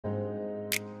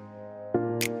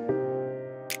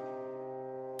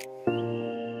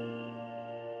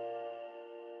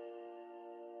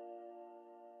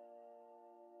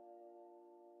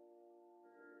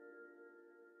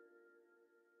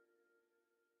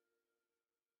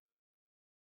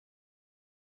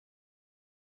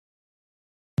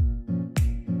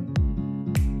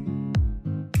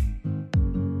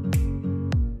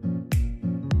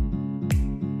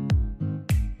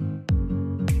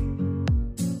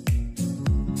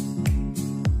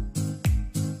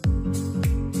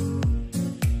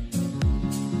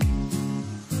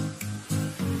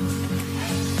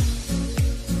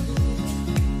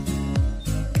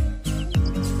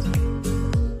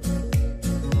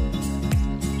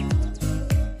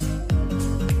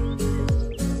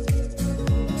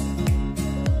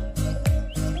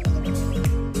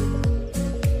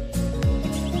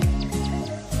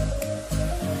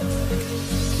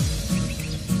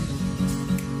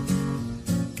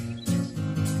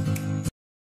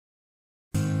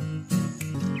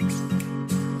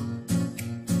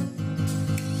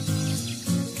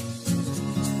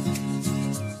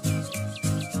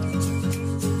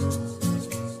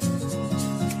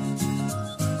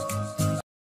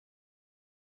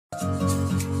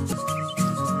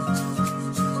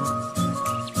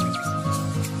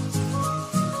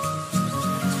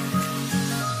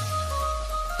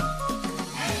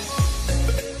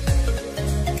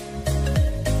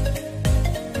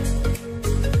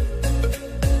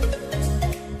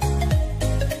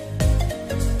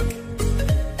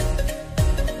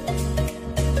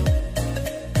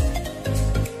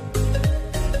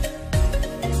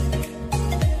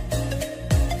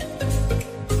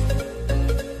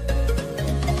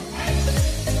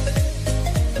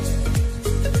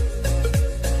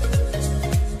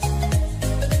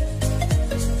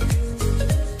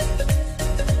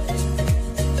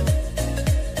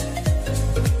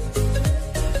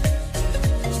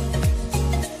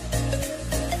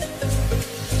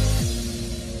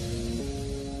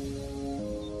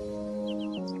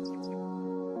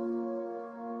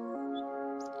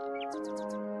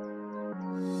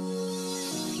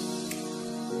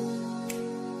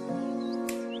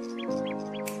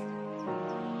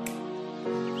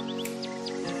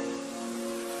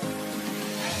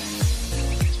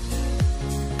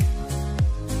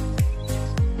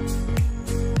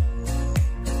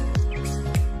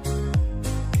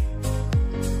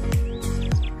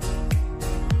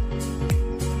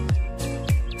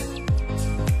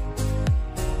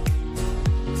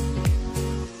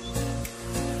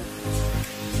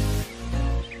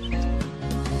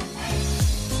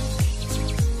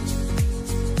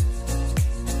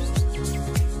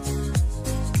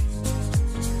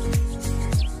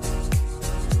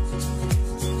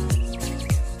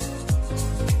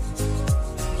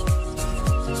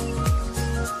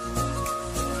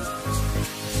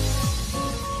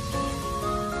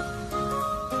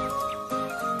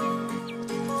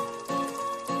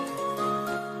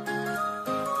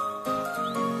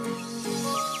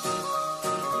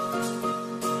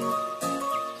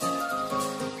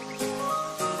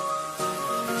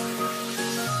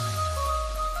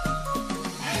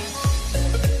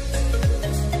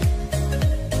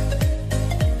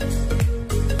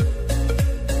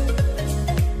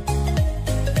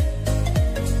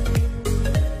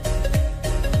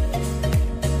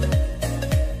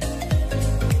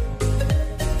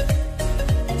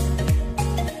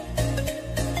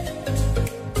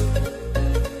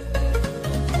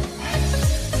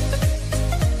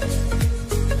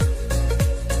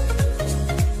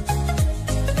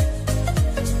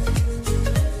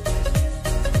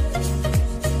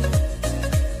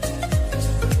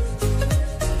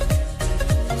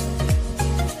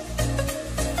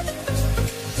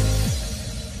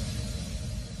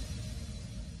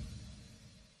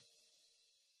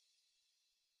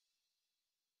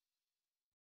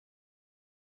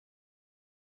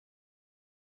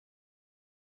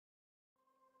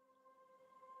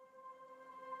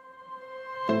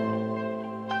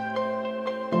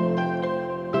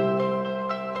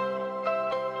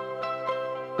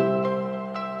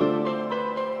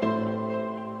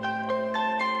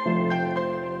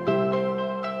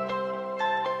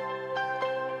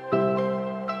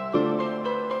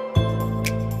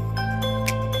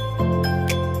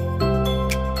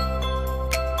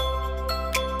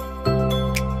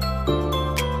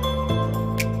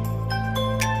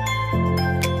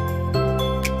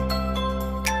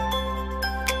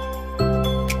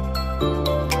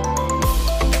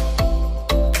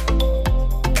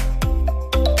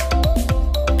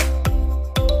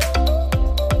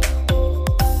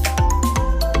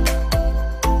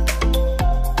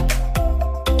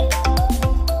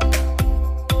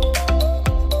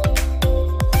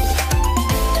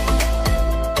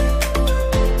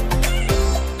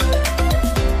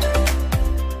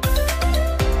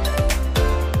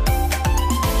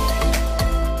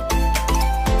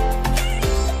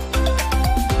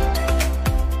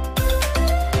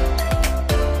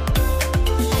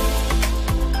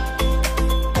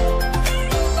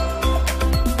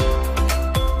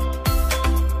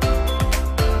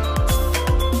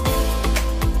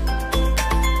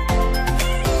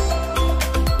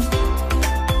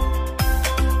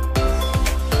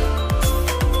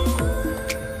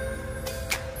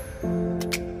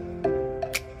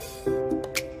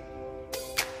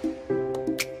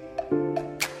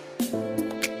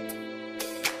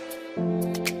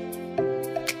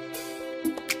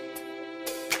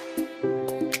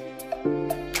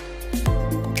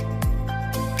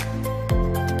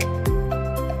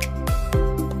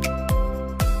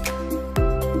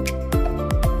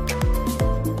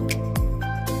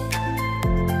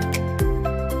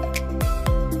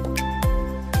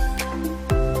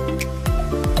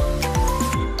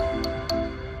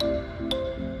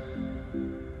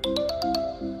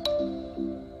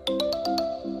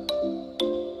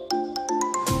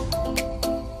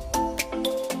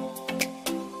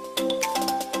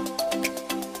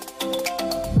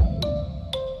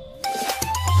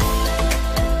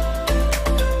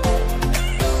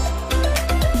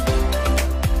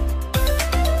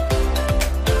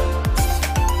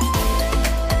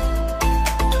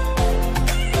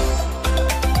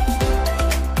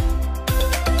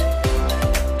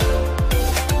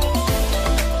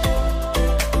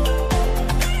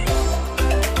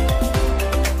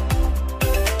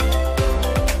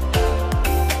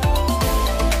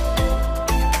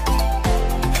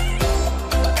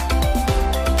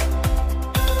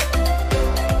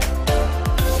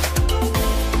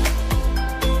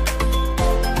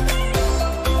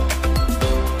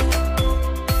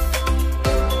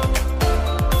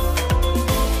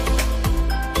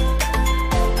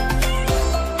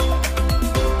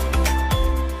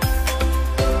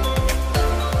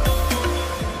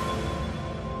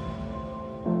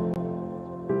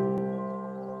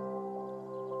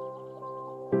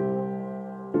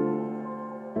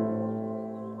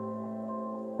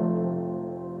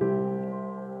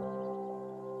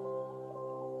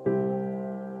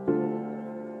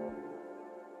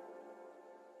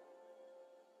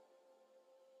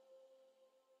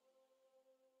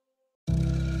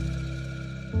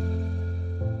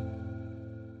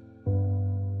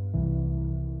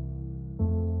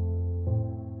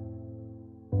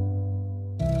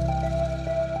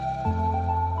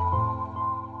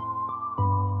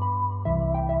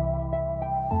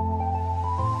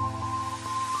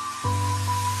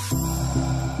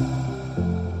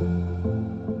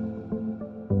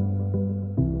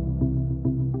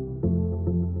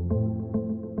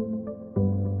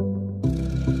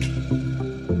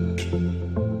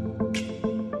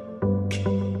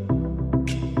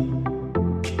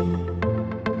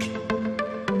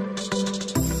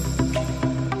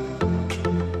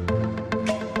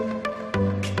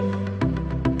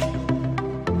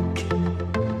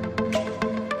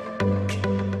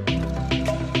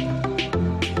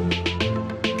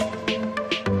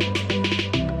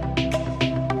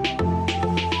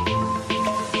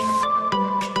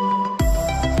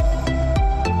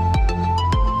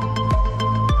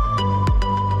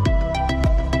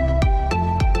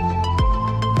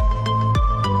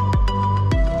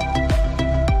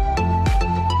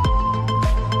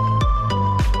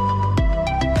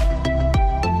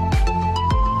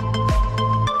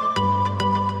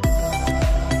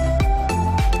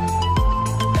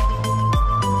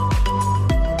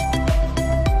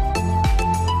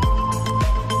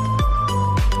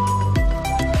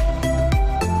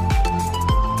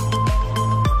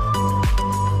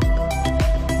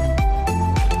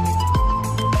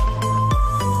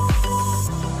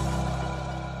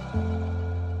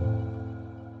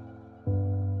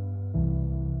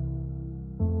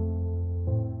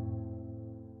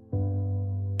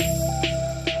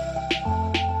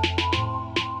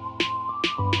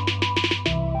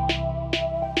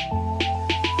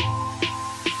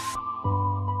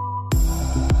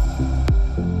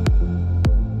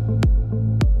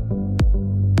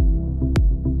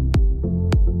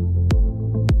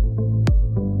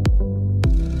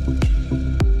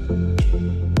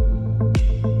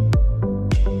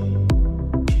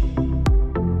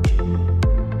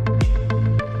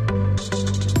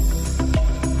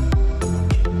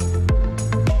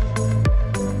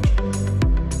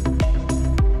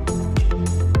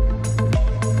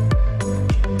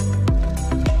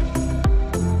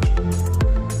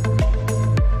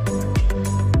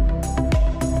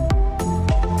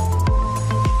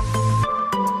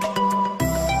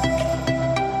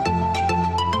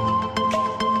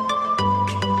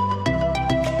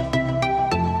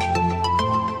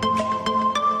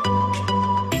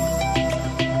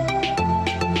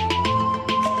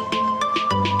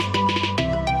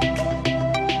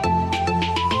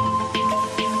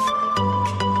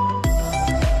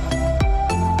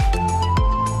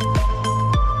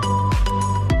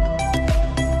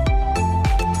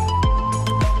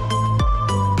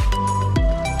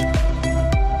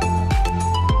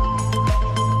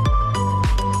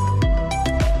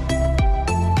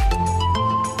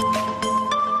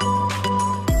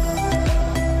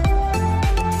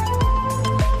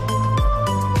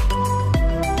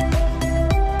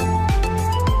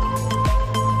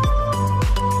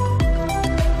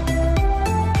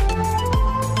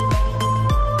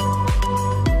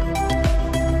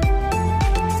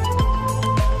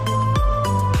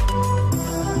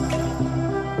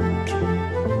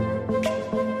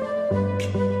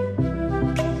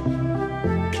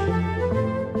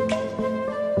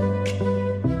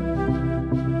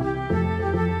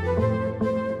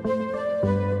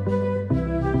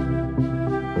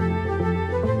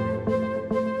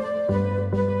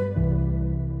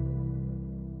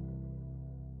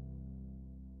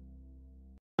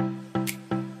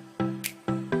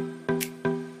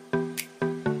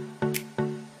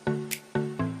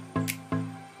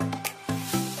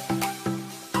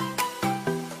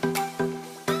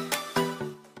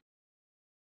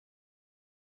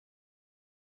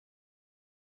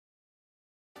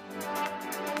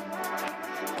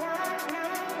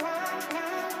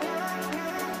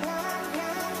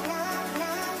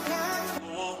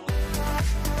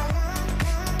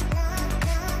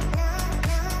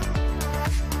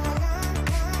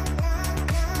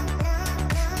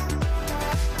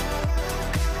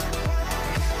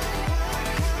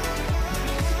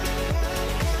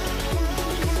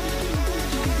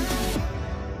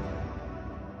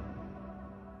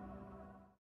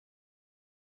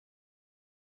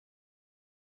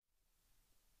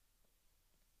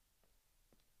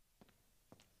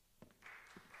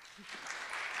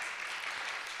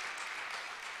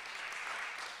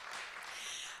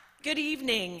Good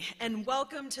evening, and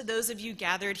welcome to those of you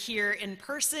gathered here in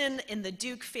person in the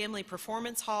Duke Family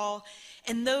Performance Hall,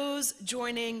 and those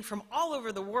joining from all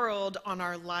over the world on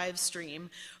our live stream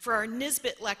for our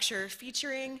Nisbet lecture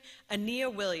featuring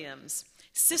Aniyia Williams,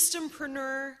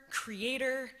 systempreneur,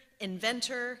 creator,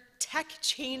 inventor, tech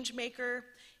change maker,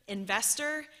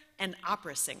 investor, and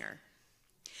opera singer.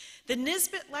 The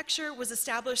Nisbet Lecture was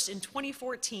established in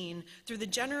 2014 through the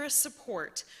generous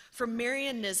support from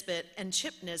Marion Nisbet and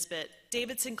Chip Nisbet,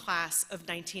 Davidson class of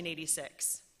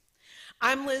 1986.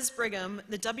 I'm Liz Brigham,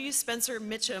 the W. Spencer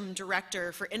Mitchum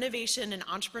Director for Innovation and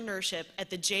Entrepreneurship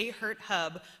at the J. Hurt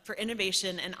Hub for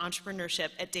Innovation and Entrepreneurship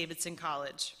at Davidson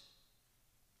College.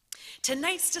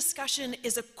 Tonight's discussion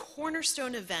is a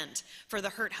cornerstone event for the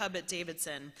Hurt Hub at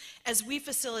Davidson as we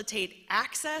facilitate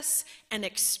access and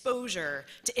exposure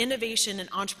to innovation and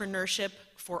entrepreneurship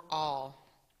for all.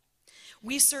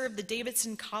 We serve the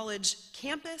Davidson College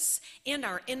campus and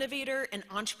our innovator and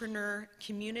entrepreneur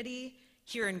community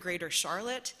here in Greater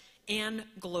Charlotte and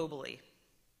globally.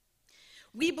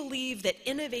 We believe that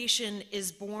innovation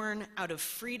is born out of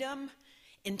freedom,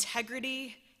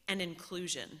 integrity, and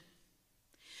inclusion.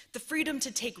 The freedom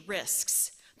to take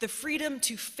risks, the freedom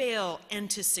to fail and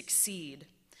to succeed.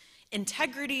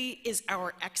 Integrity is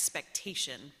our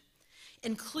expectation.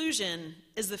 Inclusion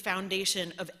is the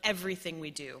foundation of everything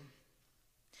we do.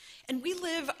 And we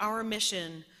live our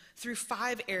mission through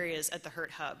 5 areas at the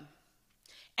Hurt Hub: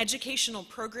 educational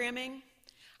programming,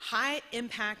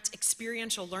 high-impact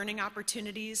experiential learning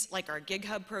opportunities like our Gig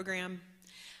Hub program,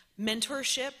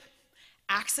 mentorship,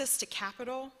 access to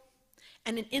capital,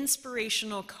 and an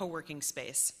inspirational co-working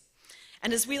space.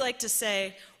 And as we like to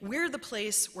say, we're the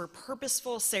place where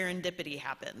purposeful serendipity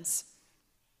happens.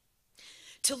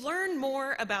 To learn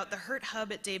more about the Hurt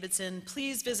Hub at Davidson,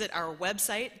 please visit our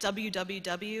website,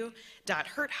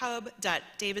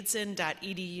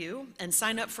 www.hurthub.davidson.edu, and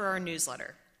sign up for our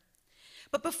newsletter.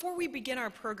 But before we begin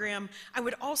our program, I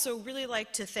would also really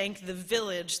like to thank the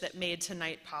village that made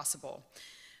tonight possible,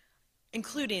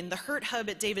 including the Hurt Hub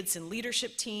at Davidson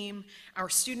leadership team, our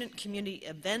student community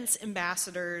events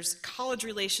ambassadors, college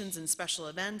relations and special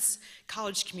events,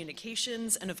 college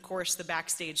communications, and of course the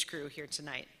backstage crew here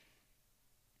tonight.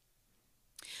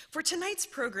 For tonight's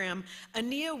program,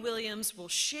 Aniyia Williams will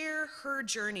share her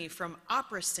journey from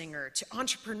opera singer to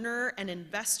entrepreneur and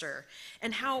investor,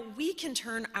 and how we can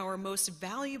turn our most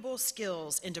valuable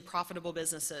skills into profitable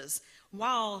businesses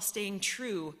while staying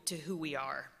true to who we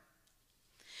are.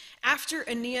 After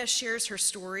Aniyia shares her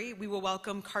story, we will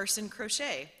welcome Carson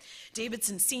Crochet,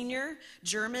 Davidson Senior,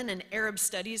 German and Arab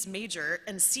Studies major,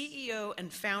 and CEO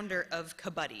and founder of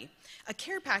Kabuddy, a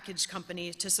care package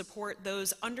company to support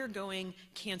those undergoing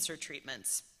cancer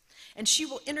treatments. And she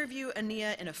will interview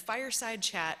Aniyia in a fireside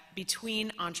chat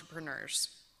between entrepreneurs.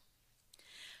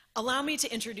 Allow me to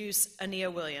introduce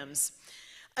Aniyia Williams.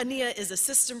 Aniyia is a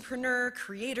systempreneur,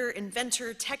 creator,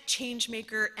 inventor, tech change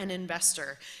maker, and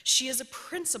investor. She is a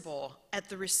principal at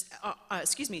the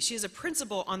she is a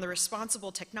principal on the responsible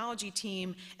technology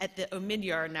team at the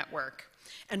Omidyar Network,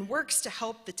 and works to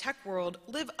help the tech world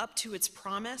live up to its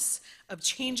promise of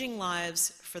changing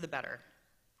lives for the better.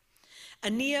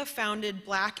 Aniyia founded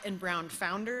Black and Brown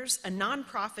Founders, a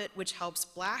nonprofit which helps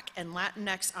Black and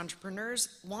Latinx entrepreneurs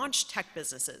launch tech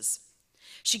businesses.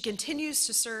 She continues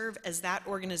to serve as that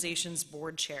organization's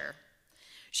board chair.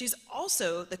 She's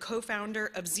also the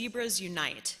co-founder of Zebras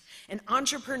Unite, an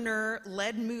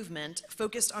entrepreneur-led movement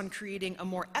focused on creating a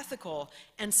more ethical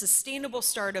and sustainable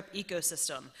startup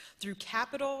ecosystem through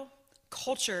capital,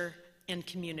 culture, and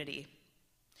community.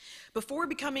 Before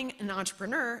becoming an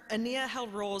entrepreneur, Aniyia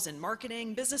held roles in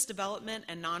marketing, business development,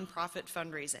 and nonprofit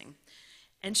fundraising.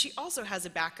 And she also has a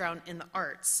background in the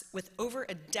arts with over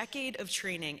a decade of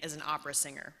training as an opera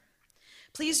singer.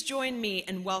 Please join me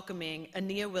in welcoming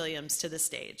Aniyia Williams to the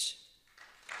stage.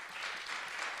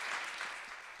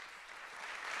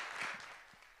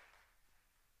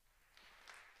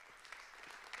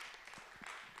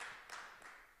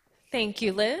 Thank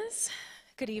you, Liz.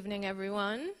 Good evening,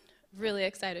 everyone. Really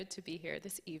excited to be here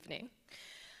this evening.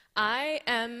 I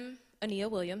am Aniyia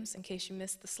Williams, in case you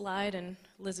missed the slide and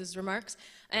Liz's remarks.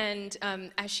 And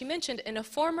as she mentioned, in a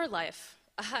former life,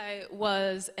 I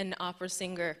was an opera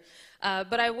singer.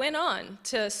 But I went on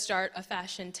to start a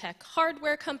fashion tech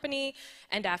hardware company,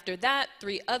 and after that,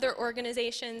 3 other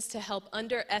organizations to help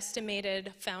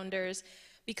underestimated founders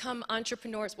become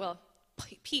entrepreneurs, well,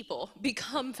 people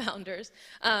become founders,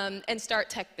 and start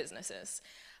tech businesses.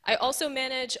 I also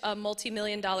manage a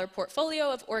multi-million-dollar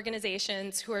portfolio of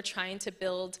organizations who are trying to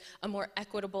build a more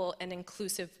equitable and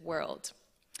inclusive world.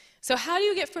 So how do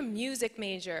you get from music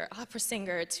major, opera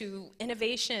singer, to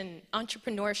innovation,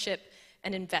 entrepreneurship,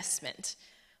 and investment?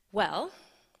 Well,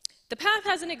 the path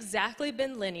hasn't exactly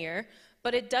been linear,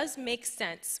 but it does make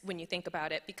sense when you think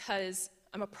about it because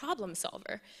I'm a problem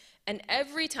solver. And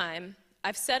every time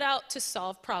I've set out to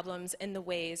solve problems in the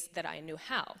ways that I knew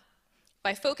how,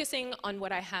 by focusing on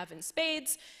what I have in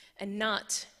spades and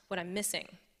not what I'm missing.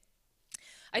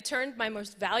 I turned my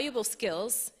most valuable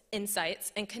skills,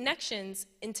 insights, and connections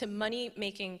into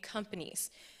money-making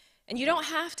companies. And you don't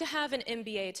have to have an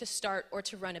MBA to start or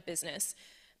to run a business.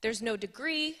 There's no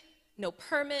degree, no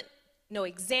permit, no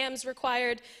exams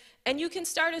required, and you can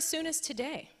start as soon as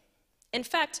today. In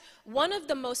fact, one of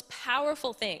the most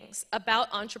powerful things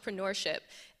about entrepreneurship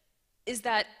is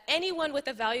that anyone with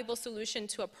a valuable solution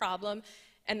to a problem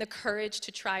and the courage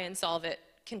to try and solve it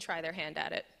can try their hand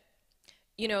at it.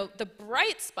 You know, the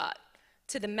bright spot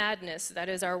to the madness that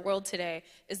is our world today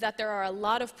is that there are a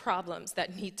lot of problems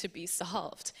that need to be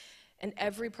solved. And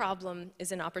every problem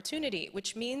is an opportunity,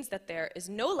 which means that there is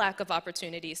no lack of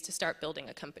opportunities to start building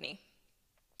a company.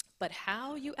 But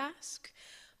how, you ask?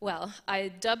 Well, I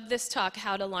dubbed this talk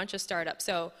How to Launch a Startup,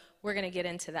 so we're going to get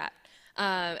into that.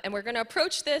 And we're going to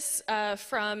approach this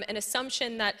from an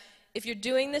assumption that if you're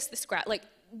doing this the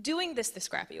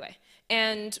scrappy way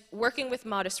and working with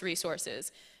modest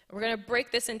resources, we're going to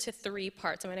break this into 3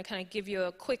 parts. I'm going to kind of give you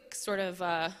a quick sort of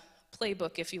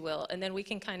playbook, if you will, and then we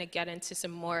can kind of get into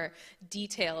some more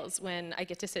details when I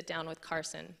get to sit down with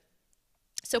Carson.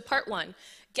 So part 1,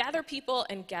 gather people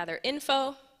and gather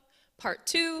info. Part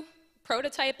 2,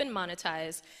 prototype and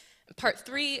monetize. Part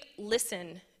 3,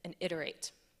 listen and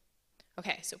iterate.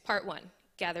 Okay, so part 1,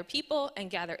 gather people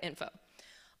and gather info.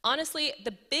 Honestly,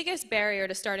 the biggest barrier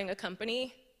to starting a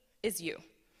company is you.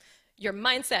 Your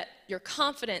mindset, your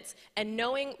confidence, and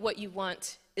knowing what you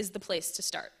want is the place to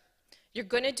start. You're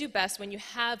going to do best when you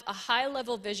have a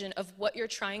high-level vision of what you're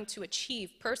trying to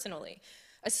achieve personally,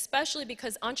 especially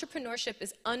because entrepreneurship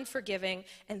is unforgiving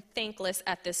and thankless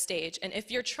at this stage. And if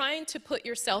you're trying to put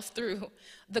yourself through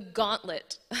the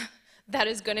gauntlet that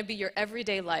is going to be your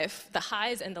everyday life, the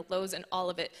highs and the lows and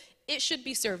all of it, it should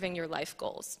be serving your life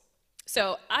goals.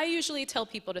 So I usually tell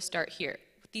people to start here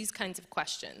with these kinds of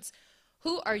questions.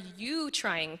 Who are you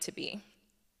trying to be?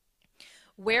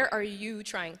 Where are you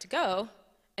trying to go?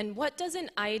 And what does an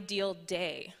ideal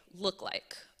day look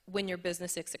like when your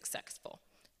business is successful?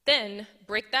 Then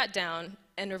break that down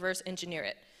and reverse engineer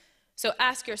it. So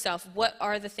ask yourself, what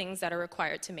are the things that are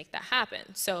required to make that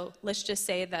happen? So let's just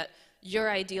say that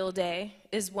your ideal day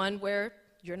is one where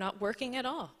you're not working at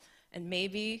all. And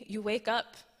maybe you wake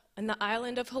up on the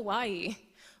island of Hawaii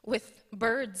with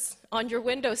birds on your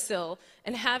windowsill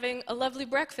and having a lovely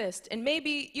breakfast. And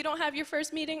maybe you don't have your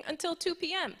first meeting until 2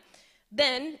 p.m.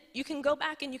 Then you can go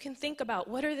back and you can think about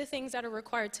what are the things that are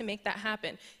required to make that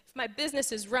happen. If my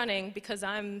business is running because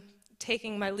I'm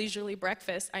taking my leisurely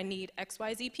breakfast, I need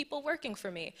XYZ people working for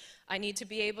me. I need to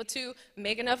be able to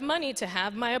make enough money to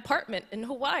have my apartment in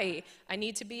Hawaii. I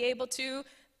need to be able to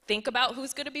think about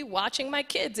who's going to be watching my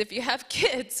kids if you have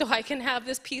kids so I can have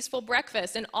this peaceful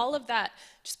breakfast. And all of that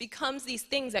just becomes these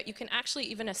things that you can actually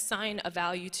even assign a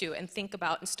value to and think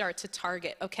about and start to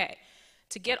target. Okay,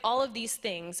 to get all of these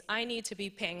things, I need to be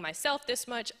paying myself this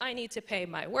much, I need to pay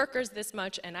my workers this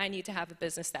much, and I need to have a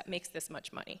business that makes this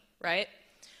much money, right?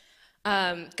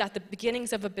 Got the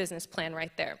beginnings of a business plan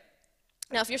right there.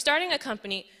 Now, if you're starting a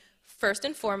company, first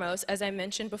and foremost, as I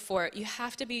mentioned before, you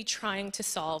have to be trying to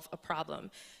solve a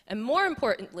problem. And more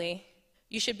importantly,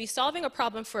 you should be solving a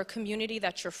problem for a community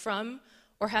that you're from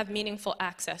or have meaningful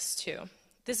access to.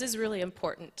 This is really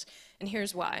important, and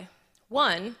here's why.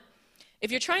 1, if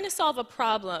you're trying to solve a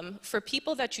problem for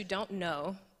people that you don't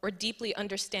know or deeply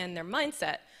understand their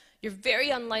mindset, you're very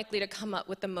unlikely to come up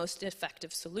with the most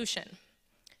effective solution.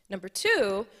 Number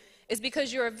 2 is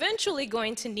because you're eventually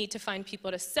going to need to find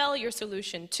people to sell your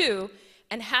solution to,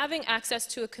 and having access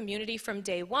to a community from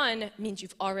day 1 means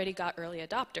you've already got early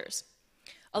adopters.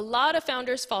 A lot of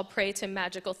founders fall prey to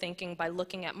magical thinking by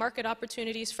looking at market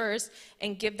opportunities first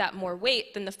and give that more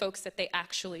weight than the folks that they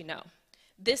actually know.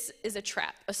 This is a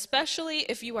trap, especially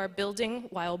if you are building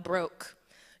while broke.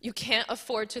 You can't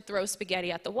afford to throw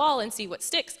spaghetti at the wall and see what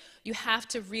sticks. You have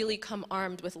to really come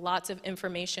armed with lots of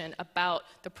information about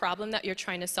the problem that you're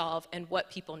trying to solve and what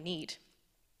people need.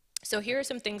 So here are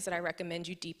some things that I recommend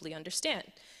you deeply understand.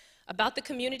 About the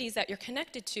communities that you're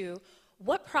connected to,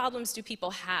 what problems do people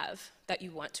have that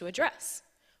you want to address?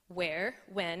 Where,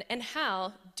 when, and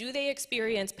how do they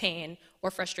experience pain or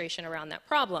frustration around that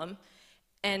problem?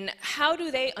 And how do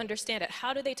they understand it?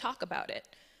 How do they talk about it?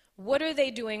 What are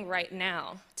they doing right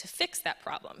now to fix that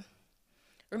problem?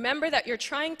 Remember that you're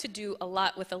trying to do a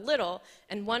lot with a little,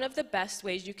 and one of the best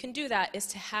ways you can do that is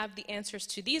to have the answers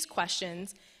to these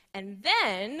questions, and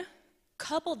then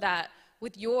couple that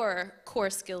with your core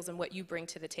skills and what you bring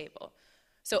to the table.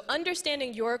 So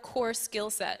understanding your core skill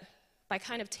set by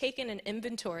kind of taking an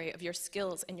inventory of your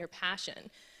skills and your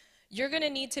passion, you're going to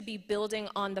need to be building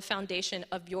on the foundation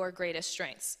of your greatest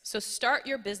strengths. So start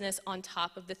your business on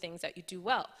top of the things that you do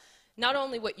well, not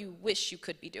only what you wish you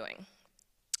could be doing.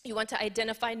 You want to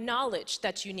identify knowledge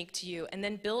that's unique to you and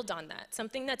then build on that,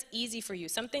 something that's easy for you,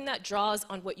 something that draws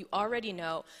on what you already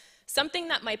know, something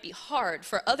that might be hard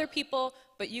for other people,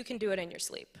 but you can do it in your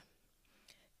sleep.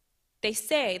 They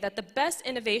say that the best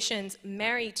innovations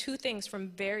marry two things from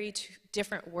very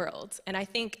different worlds, and I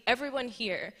think everyone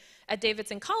here at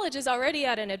Davidson College is already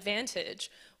at an advantage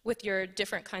with your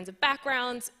different kinds of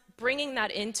backgrounds, bringing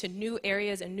that into new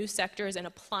areas and new sectors and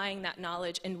applying that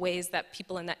knowledge in ways that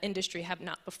people in that industry have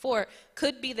not before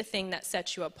could be the thing that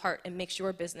sets you apart and makes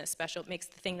your business special, makes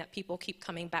the thing that people keep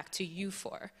coming back to you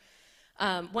for.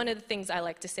 One of the things I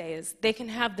like to say is they can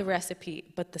have the recipe,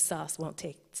 but the sauce won't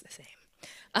taste the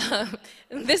same.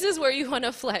 This is where you want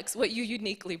to flex what you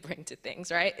uniquely bring to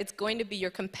things, right? It's going to be your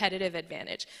competitive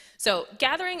advantage. So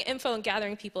gathering info and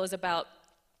gathering people is about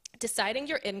deciding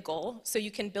your end goal so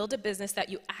you can build a business that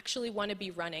you actually want to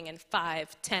be running in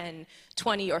 5, 10,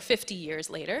 20, or 50 years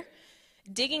later.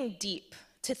 Digging deep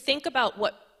to think about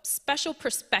what special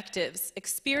perspectives,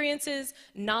 experiences,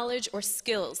 knowledge, or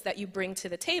skills that you bring to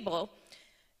the table.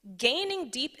 Gaining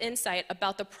deep insight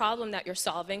about the problem that you're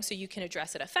solving so you can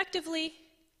address it effectively,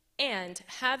 and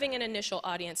having an initial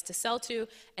audience to sell to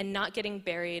and not getting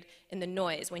buried in the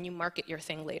noise when you market your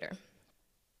thing later.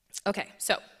 Okay,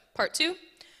 so part 2.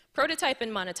 Prototype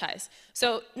and monetize.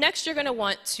 So next you're going to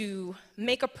want to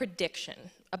make a prediction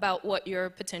about what your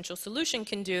potential solution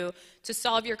can do to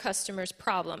solve your customer's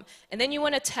problem. And then you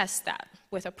want to test that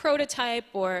with a prototype,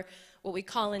 or what we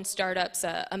call in startups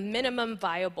a minimum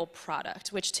viable product,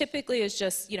 which typically is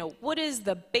just, what is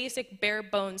the basic bare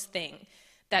bones thing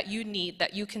that you need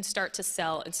that you can start to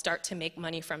sell and start to make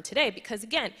money from today. Because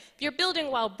again, if you're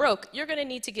building while broke, you're going to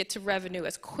need to get to revenue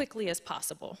as quickly as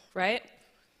possible, right?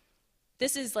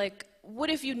 This is like, what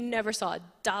if you never saw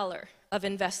 $1 of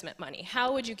investment money?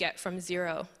 How would you get from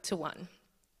 0 to 1?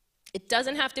 It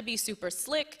doesn't have to be super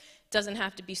slick, doesn't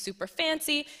have to be super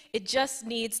fancy, it just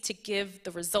needs to give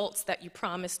the results that you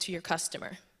promised to your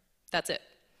customer. That's it.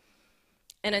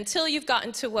 And until you've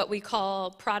gotten to what we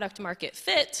call product market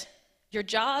fit, your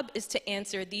job is to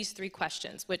answer these 3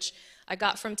 questions, which I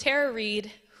got from Tara Reid,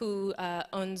 who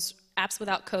owns Apps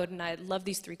Without Code, and I love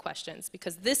these 3 questions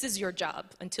because this is your job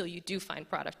until you do find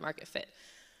product market fit.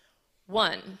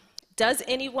 1, does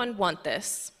anyone want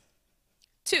this?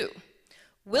 2,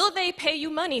 will they pay you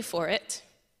money for it?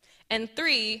 And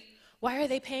 3, why are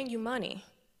they paying you money?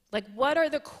 Like, what are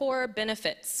the core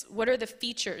benefits? What are the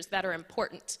features that are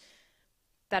important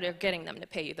that are getting them to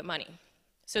pay you the money?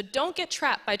 So don't get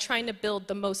trapped by trying to build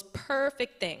the most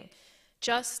perfect thing.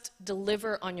 Just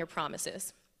deliver on your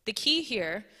promises. The key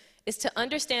here is to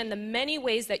understand the many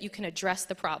ways that you can address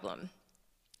the problem.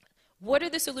 What are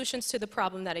the solutions to the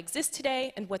problem that exist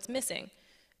today and what's missing?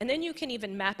 And then you can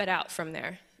even map it out from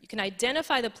there. You can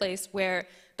identify the place where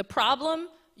the problem,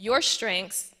 your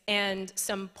strengths, and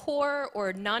some poor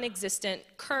or non-existent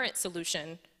current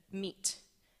solution meet.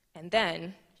 And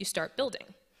then you start building.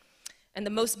 And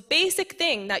the most basic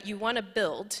thing that you want to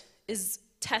build is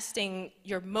testing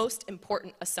your most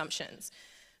important assumptions.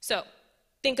 So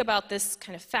think about this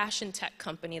kind of fashion tech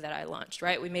company that I launched,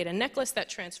 right? We made a necklace that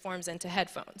transforms into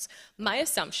headphones. My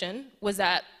assumption was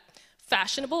that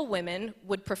fashionable women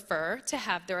would prefer to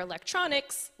have their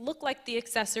electronics look like the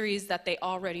accessories that they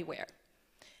already wear.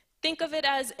 Think of it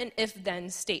as an if-then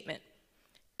statement.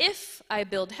 If I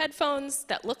build headphones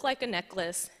that look like a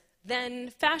necklace, then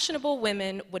fashionable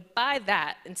women would buy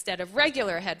that instead of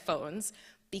regular headphones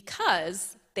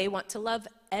because they want to love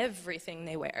everything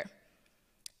they wear.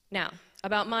 Now,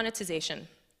 about monetization.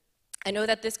 I know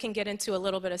that this can get into a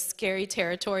little bit of scary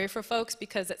territory for folks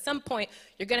because at some point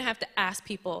you're going to have to ask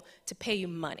people to pay you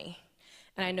money.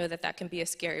 And I know that that can be a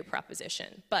scary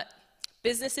proposition. But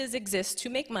businesses exist to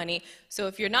make money, so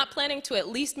if you're not planning to at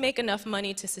least make enough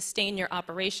money to sustain your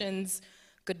operations,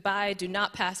 goodbye, do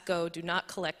not pass go, do not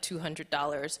collect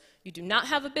 $200. You do not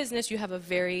have a business, you have a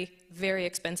very, very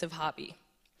expensive hobby.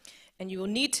 And you will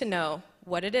need to know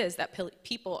what it is that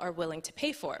people are willing to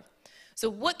pay for. So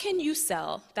what can you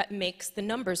sell that makes the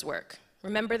numbers work?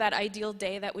 Remember that ideal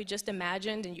day that we just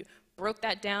imagined and you broke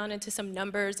that down into some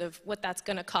numbers of what that's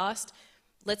going to cost?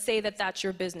 Let's say that that's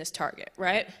your business target,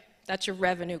 right? That's your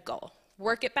revenue goal.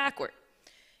 Work it backward.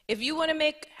 If you want to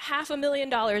make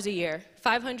 $500,000 a year,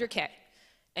 500K,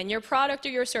 and your product or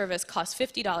your service costs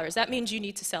 $50, that means you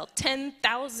need to sell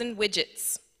 10,000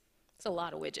 widgets. It's a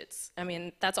lot of widgets. I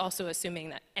mean, that's also assuming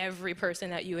that every person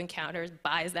that you encounter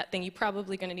buys that thing. You're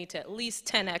probably going to need to at least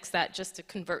 10x that just to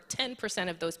convert 10%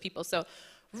 of those people. So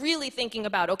really thinking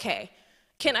about, okay,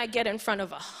 can I get in front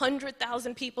of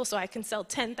 100,000 people so I can sell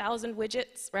 10,000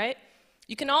 widgets, right?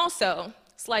 You can also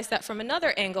slice that from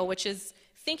another angle, which is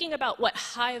thinking about what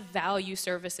high-value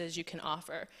services you can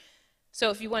offer. So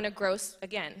if you want to gross,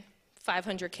 again,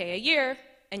 500K a year,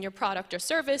 and your product or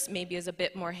service maybe is a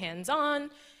bit more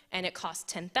hands-on, and it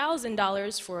costs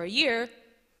 $10,000 for a year,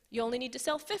 you only need to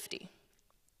sell 50.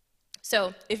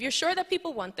 So if you're sure that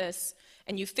people want this,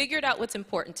 and you figured out what's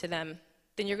important to them,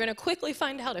 then you're going to quickly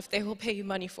find out if they will pay you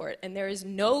money for it. And there is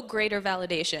no greater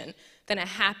validation than a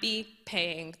happy,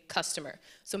 paying customer.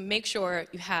 So make sure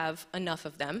you have enough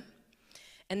of them.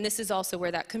 And this is also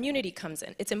where that community comes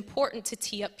in. It's important to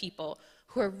tee up people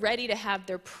who are ready to have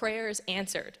their prayers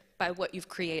answered by what you've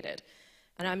created.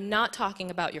 And I'm not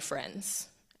talking about your friends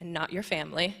and not your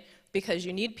family, because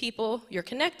you need people you're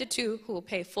connected to who will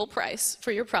pay full price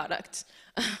for your product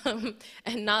and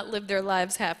not live their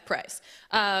lives half price.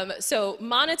 So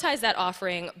monetize that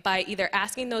offering by either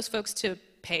asking those folks to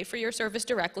pay for your service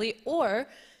directly, or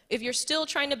if you're still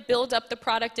trying to build up the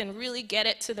product and really get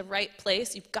it to the right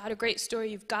place, you've got a great story,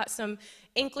 you've got some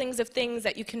inklings of things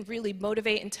that you can really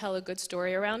motivate and tell a good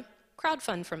story around,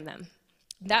 crowdfund from them.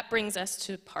 That brings us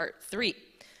to part 3.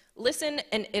 Listen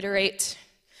and iterate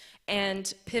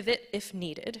and pivot if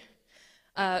needed.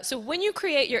 So when you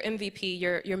create your MVP,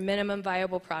 your minimum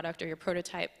viable product or your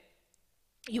prototype,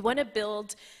 you want to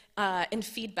build in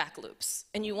feedback loops,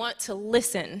 and you want to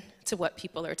listen to what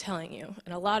people are telling you.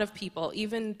 And a lot of people,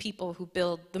 even people who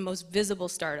build the most visible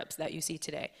startups that you see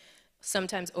today,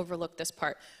 sometimes overlook this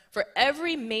part. For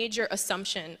every major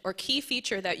assumption or key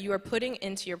feature that you are putting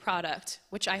into your product,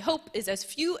 which I hope is as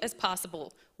few as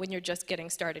possible when you're just getting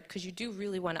started, because you do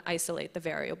really want to isolate the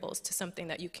variables to something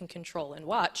that you can control and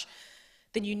watch,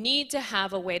 then you need to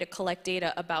have a way to collect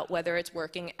data about whether it's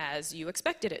working as you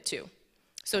expected it to.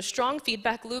 So strong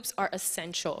feedback loops are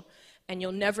essential, and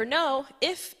you'll never know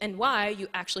if and why you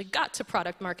actually got to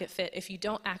product market fit if you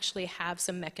don't actually have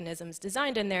some mechanisms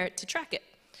designed in there to track it.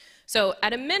 So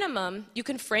at a minimum, you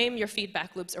can frame your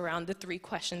feedback loops around the 3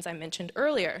 questions I mentioned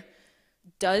earlier.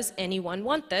 Does anyone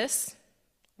want this?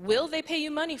 Will they pay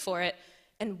you money for it?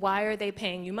 And why are they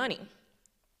paying you money?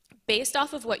 Based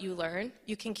off of what you learn,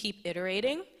 you can keep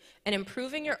iterating and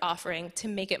improving your offering to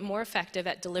make it more effective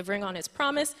at delivering on its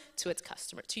promise to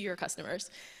your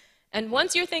customers. And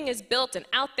once your thing is built and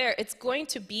out there, it's going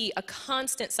to be a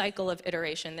constant cycle of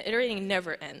iteration. The iterating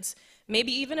never ends.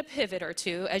 Maybe even a pivot or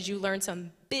two as you learn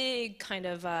some big kind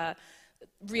of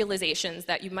realizations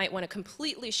that you might want to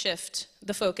completely shift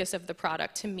the focus of the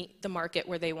product to meet the market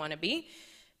where they want to be.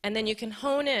 And then you can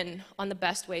hone in on the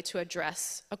best way to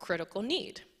address a critical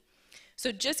need.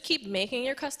 So just keep making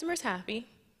your customers happy,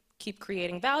 keep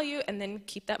creating value, and then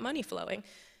keep that money flowing.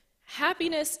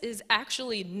 Happiness is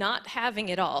actually not having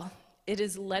it all. It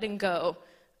is letting go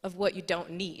of what you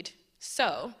don't need.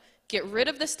 So get rid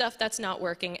of the stuff that's not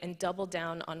working and double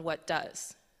down on what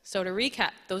does. So to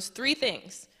recap, those 3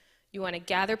 things. You want to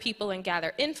gather people and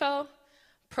gather info,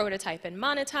 prototype and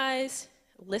monetize,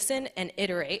 listen and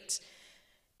iterate.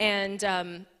 And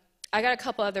I got a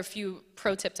couple other few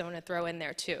pro tips I want to throw in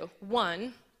there too.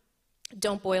 1,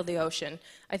 don't boil the ocean.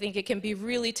 I think it can be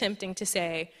really tempting to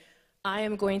say, I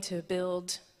am going to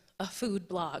build a food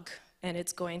blog and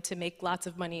it's going to make lots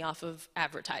of money off of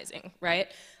advertising, right?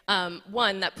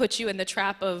 1, that puts you in the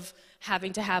trap of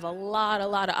having to have a lot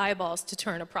of eyeballs to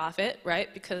turn a profit,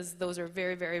 right? Because those are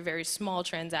very, very, very small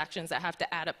transactions that have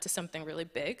to add up to something really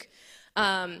big.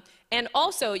 And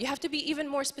also, you have to be even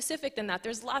more specific than that.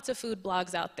 There's lots of food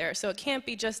blogs out there, so it can't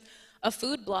be just a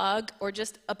food blog or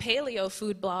just a paleo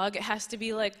food blog. It has to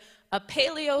be like a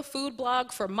paleo food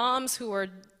blog for moms who are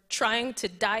trying to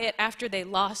diet after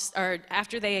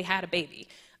they had a baby.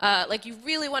 Like you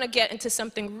really want to get into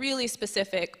something really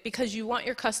specific because you want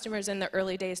your customers in the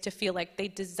early days to feel like they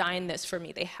designed this for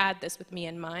me. They had this with me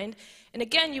in mind. And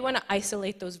again, you want to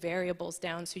isolate those variables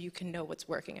down so you can know what's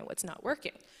working and what's not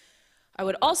working. I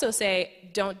would also say,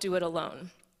 don't do it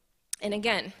alone. And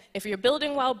again, if you're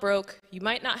building while broke, you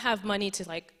might not have money to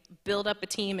like build up a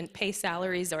team and pay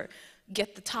salaries or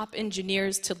get the top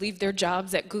engineers to leave their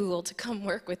jobs at Google to come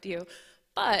work with you.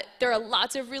 But there are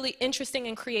lots of really interesting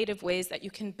and creative ways that you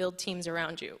can build teams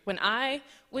around you. When I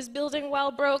was building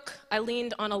while broke, I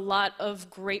leaned on a lot of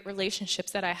great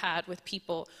relationships that I had with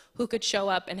people who could show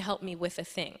up and help me with a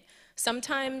thing.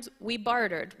 Sometimes we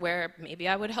bartered, where maybe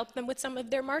I would help them with some of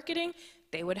their marketing,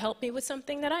 they would help me with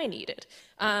something that I needed.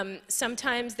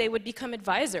 Sometimes they would become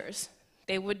advisors.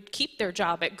 They would keep their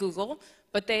job at Google,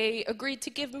 but they agreed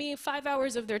to give me 5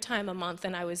 hours of their time a month,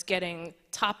 and I was getting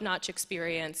top-notch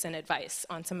experience and advice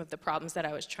on some of the problems that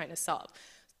I was trying to solve.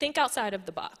 Think outside of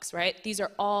the box, right? These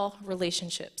are all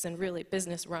relationships, and really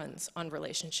business runs on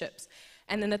relationships.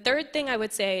 And then the third thing I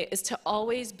would say is to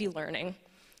always be learning,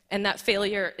 and that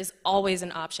failure is always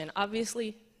an option.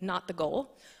 Obviously, not the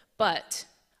goal, but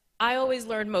I always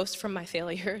learn most from my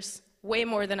failures, way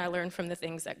more than I learn from the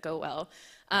things that go well.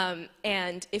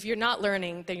 And if you're not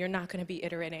learning, then you're not going to be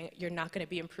iterating, you're not going to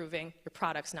be improving, your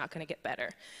product's not going to get better.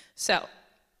 So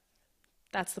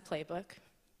that's the playbook.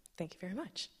 Thank you very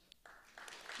much.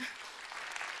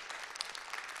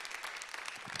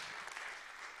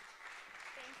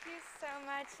 Thank you so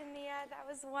much, Aniyia. That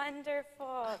was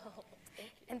wonderful.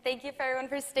 And thank you for everyone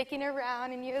for sticking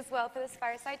around, and you as well for this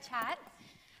fireside chat.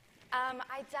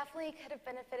 I definitely could have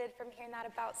benefited from hearing that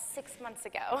about 6 months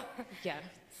ago. Yeah.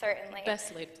 Certainly.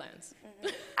 Best laid plans.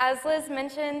 As Liz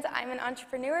mentioned, I'm an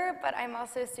entrepreneur, but I'm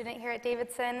also a student here at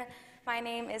Davidson. My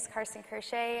name is Carson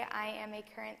Kershay. I am a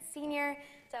current senior,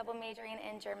 double majoring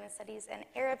in German studies and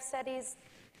Arab studies.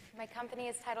 My company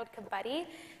is titled Kabuddy.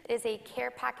 It is a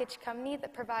care package company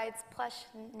that provides plush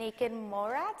naked mole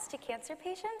rats to cancer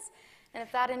patients. And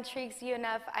if that intrigues you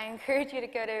enough, I encourage you to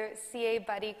go to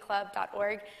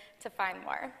cabuddyclub.org to find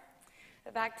more.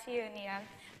 But back to you, Aniyia.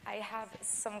 I have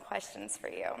some questions for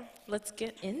you. Let's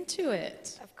get into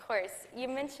it. Of course. You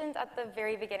mentioned at the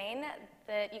very beginning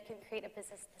that you can create a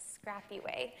business the scrappy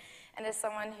way. And as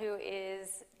someone who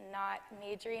is not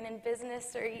majoring in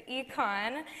business or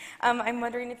econ, I'm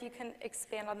wondering if you can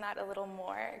expand on that a little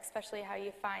more, especially how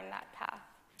you find that path.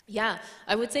 Yeah,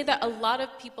 I would say that a lot of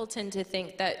people tend to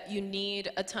think that you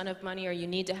need a ton of money or you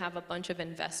need to have a bunch of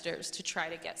investors to try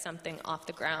to get something off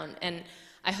the ground. And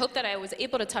I hope that I was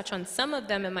able to touch on some of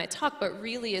them in my talk, but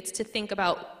really it's to think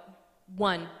about,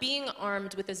 one, being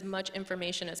armed with as much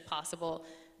information as possible.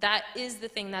 That is the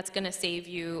thing that's going to save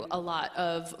you a lot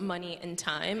of money and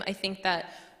time. I think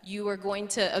that you are going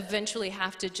to eventually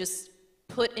have to just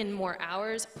put in more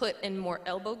hours, put in more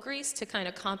elbow grease to kind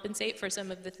of compensate for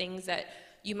some of the things that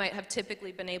you might have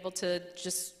typically been able to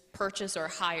just purchase or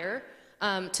hire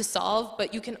to solve,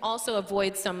 but you can also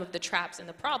avoid some of the traps and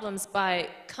the problems by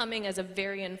coming as a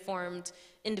very informed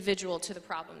individual to the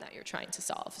problem that you're trying to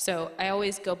solve. So I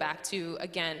always go back to,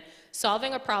 again,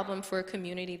 solving a problem for a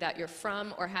community that you're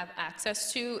from or have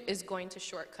access to is going to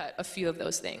shortcut a few of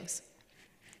those things.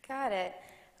 Got it.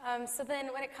 So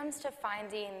then when it comes to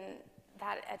finding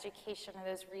that education or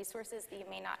those resources that you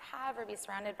may not have or be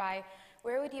surrounded by,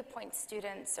 where would you point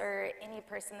students or any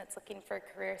person that's looking for a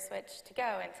career switch to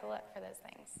go and to look for those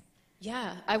things?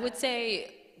 Yeah, I would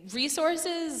say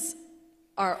resources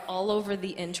are all over the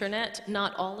internet,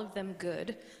 not all of them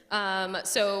good.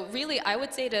 So really, I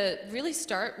would say to really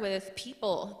start with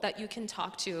people that you can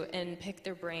talk to and pick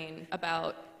their brain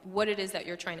about what it is that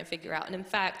you're trying to figure out. And in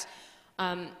fact,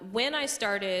 when I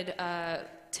started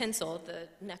Tinsel, the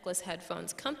necklace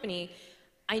headphones company,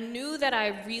 I knew that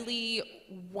I really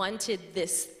wanted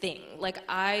this thing. Like,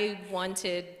 I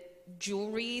wanted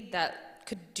jewelry that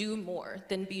could do more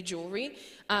than be jewelry.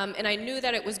 And I knew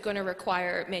that it was going to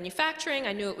require manufacturing.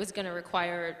 I knew it was going to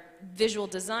require visual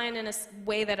design in a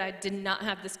way that I did not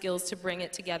have the skills to bring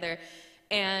it together.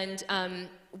 And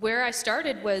where I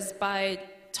started was by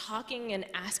talking and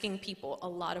asking people a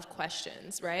lot of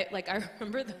questions, right? Like, I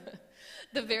remember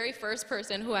the very first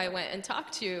person who I went and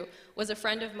talked to was a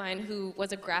friend of mine who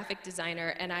was a graphic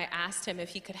designer, and I asked him if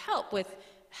he could help with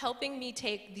helping me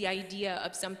take the idea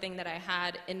of something that I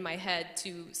had in my head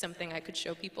to something I could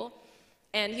show people.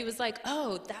 And he was like,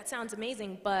 oh, that sounds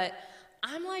amazing, but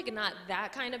I'm like not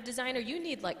that kind of designer. You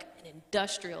need like an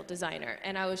industrial designer.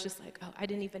 And I was just like, oh, I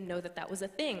didn't even know that that was a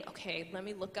thing. Okay, let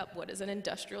me look up what is an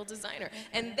industrial designer.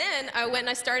 And then I went and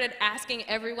I started asking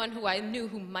everyone who I knew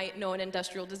who might know an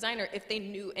industrial designer if they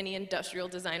knew any industrial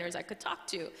designers I could talk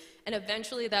to. And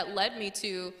eventually that led me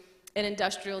to an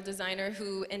industrial designer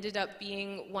who ended up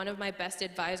being one of my best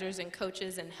advisors and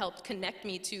coaches and helped connect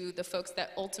me to the folks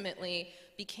that ultimately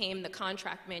became the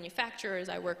contract manufacturers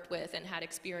I worked with and had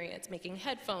experience making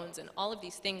headphones and all of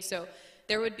these things. So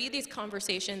there would be these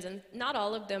conversations, and not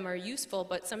all of them are useful,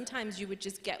 but sometimes you would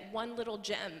just get one little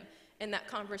gem in that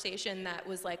conversation that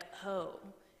was like, oh,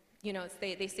 you know,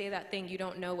 they say that thing, you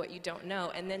don't know what you don't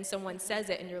know, and then someone says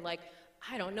it and you're like,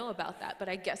 I don't know about that, but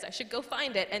I guess I should go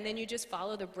find it. And then you just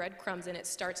follow the breadcrumbs and it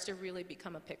starts to really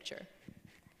become a picture.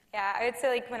 Yeah, I would say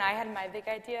like when I had my big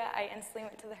idea, I instantly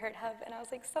went to the Hurt Hub and I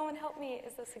was like, someone help me,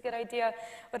 is this a good idea?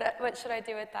 What should I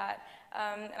do with that?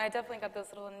 And I definitely got those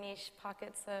little niche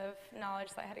pockets of knowledge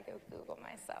that I had to go Google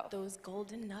myself. Those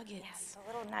golden nuggets. Yes,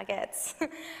 the little nuggets.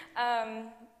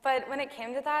 But when it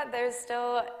came to that, there's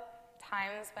still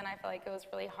times when I felt like it was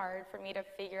really hard for me to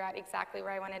figure out exactly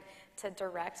where I wanted to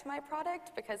direct my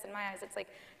product, because in my eyes it's like,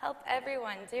 help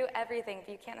everyone, do everything,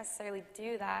 but you can't necessarily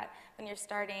do that when you're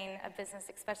starting a business,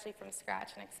 especially from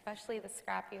scratch, and especially the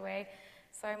scrappy way.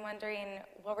 So I'm wondering,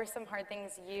 what were some hard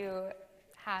things you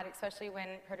had, especially when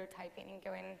prototyping and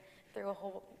going through a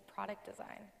whole product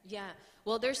design? Yeah,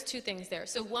 well, there's two things there.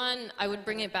 So one, I would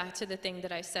bring it back to the thing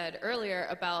that I said earlier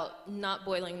about not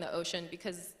boiling the ocean,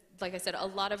 because like I said, a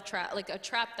lot of a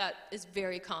trap that is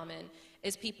very common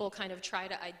is people kind of try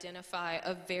to identify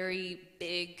a very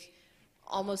big,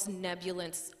 almost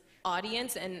nebulous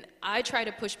audience, and I try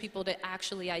to push people to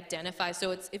actually identify. So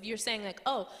it's, if you're saying like,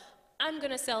 oh, I'm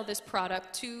gonna sell this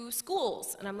product to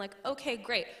schools, and I'm like, okay,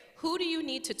 great. Who do you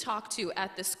need to talk to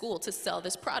at the school to sell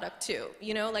this product to?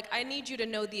 You know, like I need you to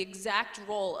know the exact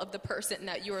role of the person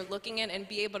that you're looking at and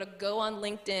be able to go on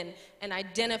LinkedIn and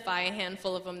identify a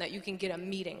handful of them that you can get a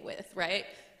meeting with, right?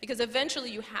 Because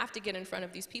eventually you have to get in front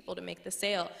of these people to make the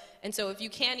sale. And so if you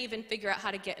can't even figure out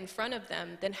how to get in front of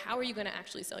them, then how are you gonna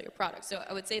actually sell your product? So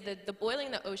I would say that the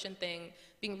boiling the ocean thing,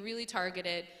 being really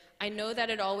targeted, I know that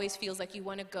it always feels like you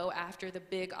wanna go after the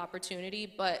big opportunity,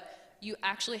 but you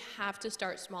actually have to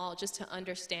start small just to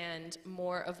understand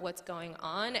more of what's going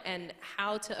on and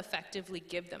how to effectively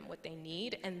give them what they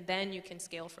need, and then you can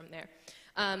scale from there.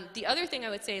 The other thing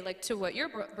I would say, like to what you're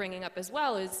bringing up as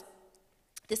well, is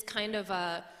this kind of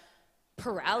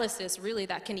paralysis really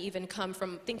that can even come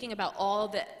from thinking about all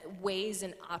the ways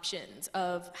and options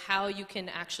of how you can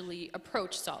actually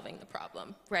approach solving the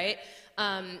problem, right?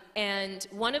 And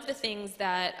one of the things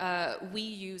that we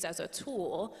use as a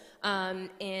tool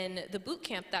in the boot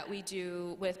camp that we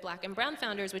do with Black and Brown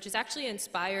founders, which is actually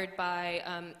inspired by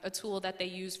a tool that they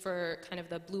use for kind of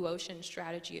the blue ocean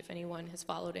strategy, if anyone has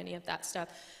followed any of that stuff.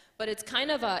 But it's kind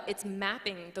of it's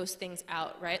mapping those things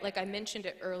out, right? Like I mentioned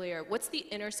it earlier, what's the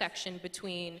intersection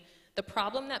between the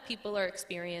problem that people are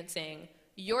experiencing,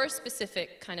 your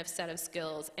specific kind of set of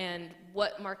skills, and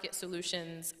what market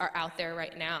solutions are out there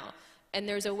right now? And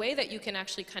there's a way that you can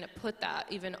actually kind of put that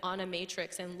even on a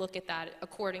matrix and look at that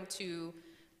according to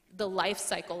the life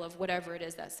cycle of whatever it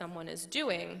is that someone is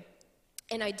doing,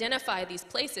 and identify these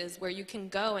places where you can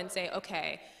go and say,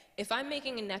 okay, if I'm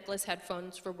making a necklace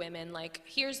headphones for women, like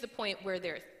here's the point where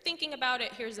they're thinking about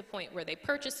it, here's the point where they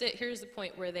purchase it, here's the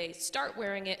point where they start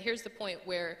wearing it, here's the point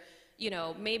where, you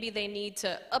know, maybe they need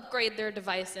to upgrade their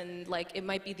device and like it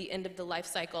might be the end of the life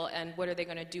cycle, and what are they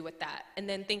gonna do with that? And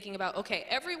then thinking about, okay,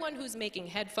 everyone who's making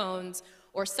headphones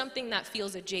or something that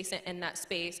feels adjacent in that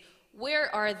space,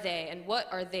 where are they and what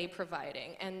are they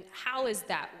providing and how is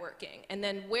that working? And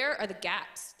then where are the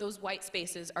gaps? Those white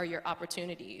spaces are your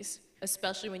opportunities,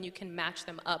 especially when you can match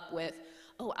them up with,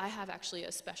 oh, I have actually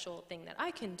a special thing that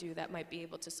I can do that might be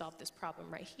able to solve this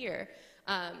problem right here.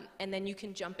 And then you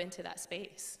can jump into that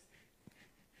space.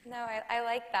 No, I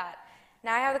like that.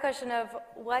 Now I have the question of,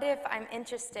 what if I'm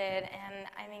interested and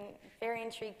I'm very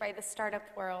intrigued by the startup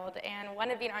world and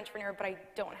want to be an entrepreneur, but I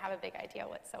don't have a big idea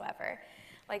whatsoever?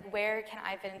 Like, where can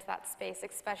I fit into that space,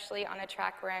 especially on a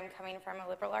track where I'm coming from a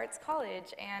liberal arts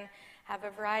college and have a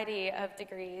variety of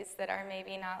degrees that are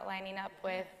maybe not lining up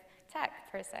with tech,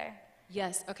 per se?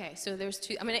 Yes, okay, so there's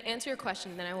two. I'm gonna answer your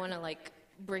question, then I wanna like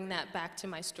bring that back to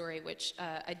my story, which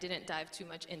I didn't dive too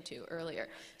much into earlier.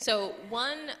 So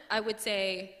one, I would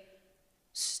say,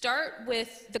 start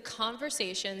with the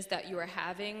conversations that you are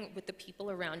having with the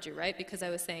people around you, right? Because I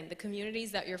was saying the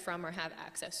communities that you're from or have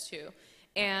access to.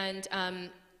 And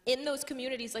in those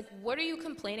communities, like, what are you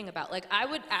complaining about? Like, I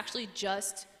would actually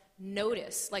just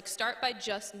notice, like, start by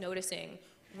just noticing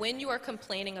when you are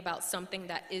complaining about something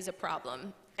that is a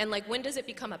problem, and like, when does it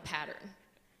become a pattern?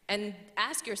 And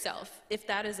ask yourself if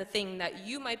that is a thing that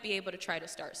you might be able to try to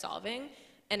start solving.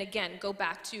 And again, go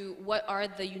back to what are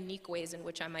the unique ways in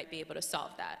which I might be able to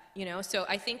solve that, you know? So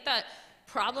I think that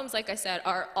problems, like I said,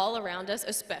 are all around us,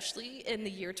 especially in the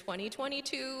year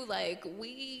 2022. Like,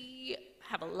 we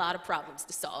have a lot of problems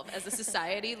to solve as a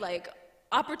society. Like,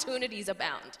 opportunities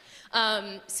abound.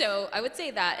 So I would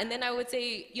say that. And then I would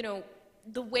say, you know,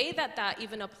 the way that that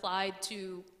even applied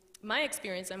to my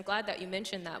experience, I'm glad that you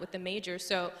mentioned that with the major.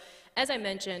 So as I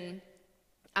mentioned,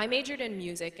 I majored in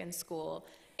music in school.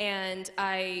 And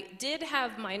I did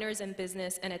have minors in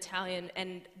business and Italian,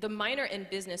 and the minor in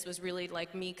business was really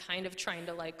like me kind of trying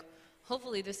to like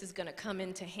hopefully this is going to come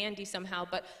into handy somehow.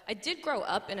 But I did grow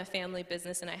up in a family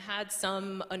business, and I had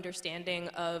some understanding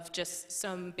of just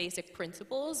some basic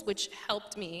principles, which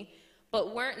helped me,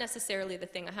 but weren't necessarily the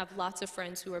thing. I have lots of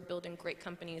friends who are building great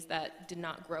companies that did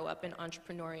not grow up in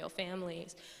entrepreneurial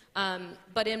families.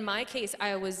 But in my case,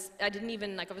 I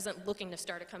wasn't looking to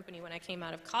start a company when I came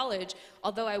out of college,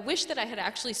 although I wish that I had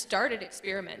actually started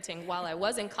experimenting while I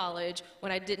was in college,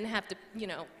 when I didn't have to,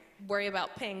 worry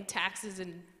about paying taxes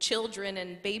and children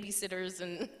and babysitters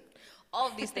and all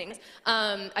of these things.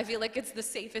 I feel like it's the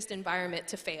safest environment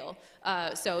to fail.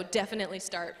 So definitely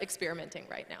start experimenting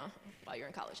right now while you're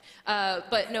in college.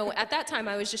 But no, at that time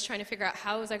I was just trying to figure out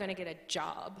how was I going to get a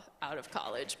job out of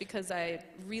college, because I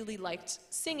really liked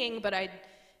singing, but I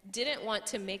didn't want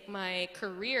to make my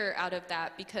career out of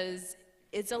that, because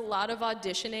it's a lot of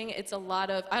auditioning. It's a lot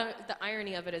of, the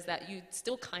irony of it is that you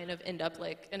still kind of end up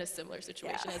like in a similar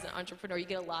situation as an entrepreneur. You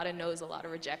get a lot of no's, a lot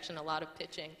of rejection, a lot of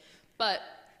pitching. But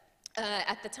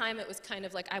at the time it was kind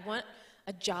of like, I want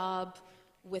a job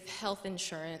with health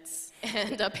insurance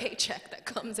and a paycheck that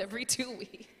comes every 2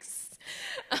 weeks.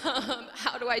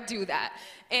 How do I do that?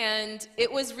 And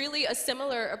it was really a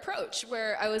similar approach,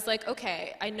 where I was like,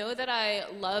 okay, I know that I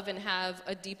love and have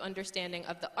a deep understanding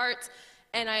of the arts,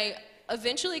 and I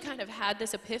eventually kind of had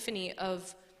this epiphany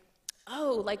of,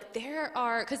 oh, like there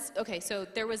are, so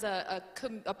there was a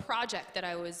project that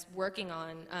I was working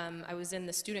on. I was in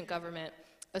the Student Government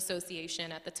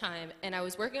Association at the time, and I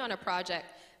was working on a project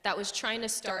that was trying to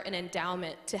start an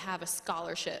endowment to have a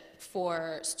scholarship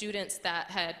for students that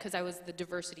had, because I was the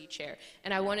diversity chair,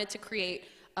 and I wanted to create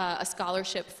a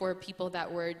scholarship for people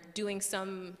that were doing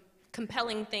some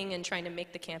compelling thing and trying to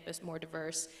make the campus more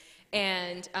diverse.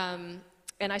 And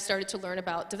I started to learn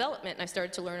about development, and I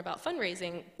started to learn about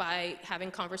fundraising by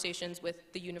having conversations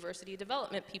with the university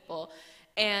development people.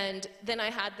 And then I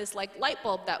had this like light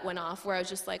bulb that went off, where I was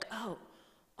just like, oh,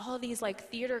 all these like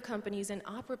theater companies and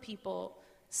opera people,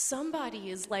 somebody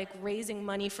is like raising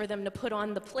money for them to put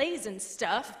on the plays and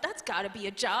stuff. That's gotta be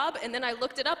a job. And then I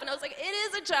looked it up and I was like, it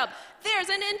is a job. There's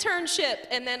an internship.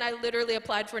 And then I literally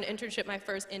applied for an internship. My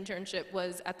first internship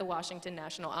was at the Washington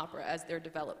National Opera as their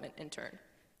development intern.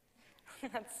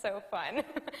 That's so fun.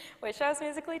 Wish I was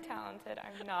musically talented.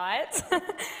 I'm not.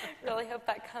 Really hope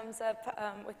that comes up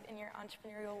within your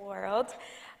entrepreneurial world.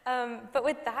 But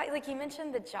with that, like you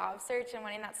mentioned the job search and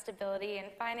wanting that stability and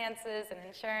finances and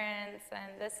insurance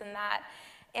and this and that.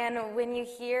 And when you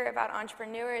hear about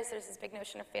entrepreneurs, there's this big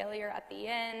notion of failure at the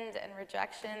end and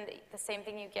rejection, the same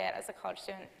thing you get as a college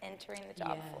student entering the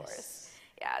job force.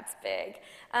 Yeah, it's big.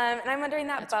 And I'm wondering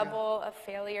that bubble of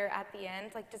failure at the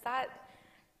end, like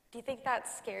do you think that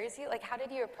scares you? Like, how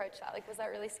did you approach that? Like, was that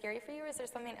really scary for you, or is there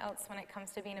something else when it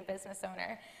comes to being a business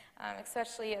owner,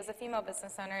 especially as a female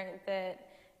business owner, that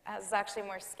is actually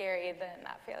more scary than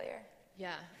that failure?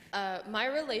 Yeah, my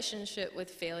relationship with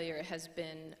failure has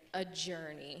been a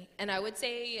journey. And I would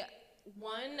say,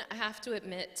 one, I have to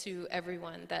admit to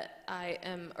everyone that I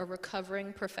am a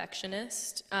recovering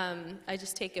perfectionist. I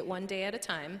just take it one day at a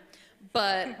time.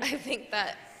 But I think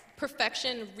that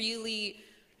perfection really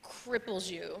cripples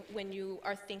you when you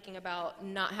are thinking about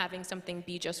not having something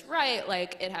be just right,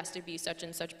 like it has to be such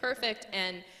and such perfect.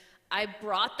 And I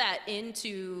brought that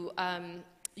into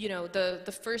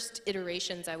the first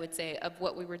iterations, I would say, of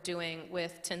what we were doing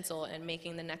with Tinsel and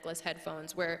making the necklace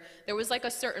headphones, where there was like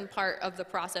a certain part of the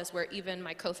process where even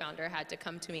my co-founder had to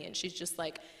come to me, and she's just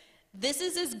like, this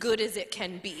is as good as it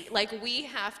can be. Like, we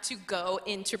have to go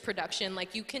into production.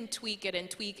 Like, you can tweak it and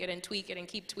tweak it and tweak it and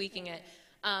keep tweaking it.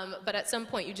 But at some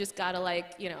point, you just gotta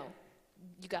you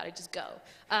gotta just go.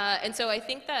 And so I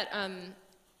think that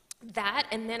that,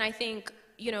 and then I think,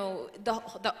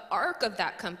 the arc of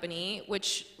that company,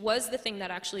 which was the thing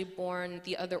that actually born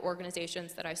the other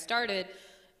organizations that I started,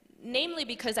 namely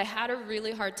because I had a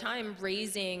really hard time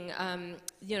raising,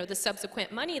 the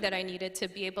subsequent money that I needed to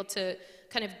be able to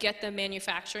kind of get the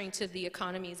manufacturing to the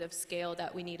economies of scale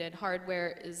that we needed.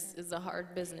 Hardware is a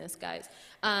hard business, guys.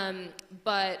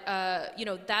 But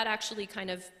that actually kind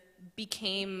of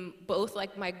became both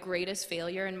like my greatest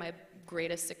failure and my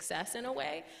greatest success in a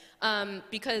way,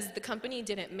 because the company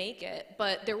didn't make it,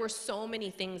 but there were so many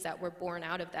things that were born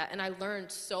out of that, and I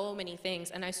learned so many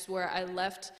things. And I swear, I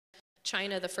left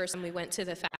China the first time we went to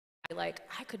the factory, like,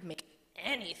 I could make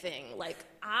anything. Like,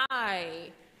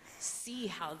 I see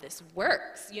how this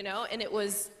works, and it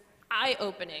was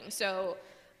eye-opening. So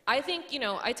I think,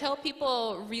 I tell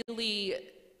people really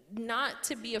not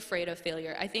to be afraid of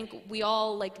failure. I think we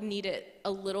all need it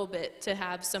a little bit to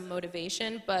have some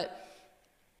motivation, but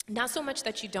not so much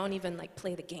that you don't even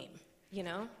play the game,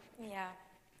 Yeah.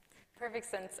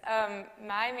 Perfect sense.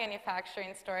 My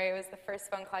manufacturing story was the first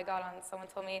phone call I got on. Someone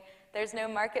told me, there's no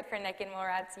market for neck and mole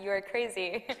rats, you are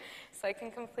crazy. So I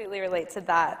can completely relate to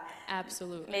that.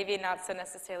 Absolutely. Maybe not so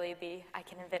necessarily I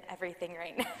can invent everything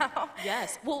right now.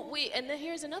 Yes. Well, and then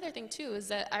here's another thing too, is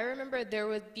that I remember there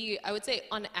would be, I would say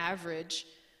on average,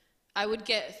 I would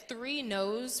get 3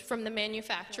 no's from the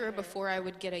manufacturer before I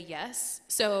would get a yes.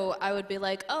 So I would be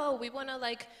like, oh, we want to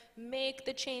like make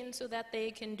the chain so that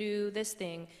they can do this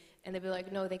thing. And they'd be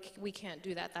like, no, we can't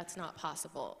do that. That's not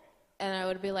possible. And I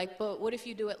would be like, but what if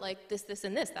you do it like this, this,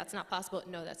 and this? That's not possible.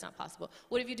 No, that's not possible.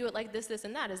 What if you do it like this, this,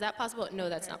 and that? Is that possible? No,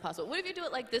 that's not possible. What if you do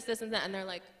it like this, this, and that? And they're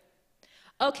like,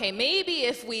 okay, maybe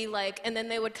if we like, and then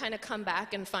they would kind of come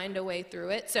back and find a way through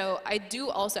it. So I do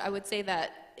also, I would say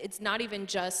that it's not even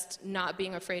just not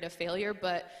being afraid of failure,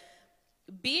 but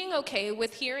being okay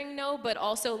with hearing no, but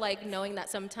also like knowing that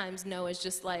sometimes no is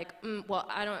just like, well,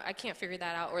 I can't figure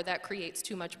that out, or that creates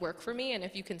too much work for me. And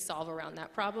if you can solve around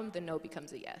that problem, the no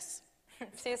becomes a yes.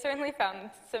 So you certainly found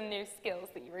some new skills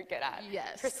that you were good at.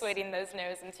 Yes. Persuading those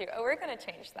no's into, oh, we're going to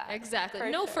change that. Exactly.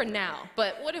 No for now,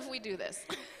 but what if we do this?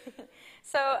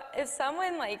 So if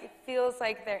someone like feels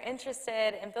like they're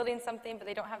interested in building something, but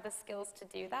they don't have the skills to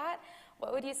do that,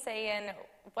 what would you say and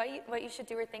what you should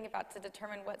do or think about to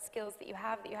determine what skills that you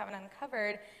haven't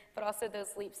uncovered, but also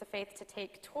those leaps of faith to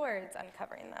take towards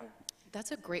uncovering them?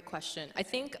 That's a great question. I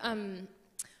think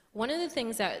one of the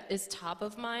things that is top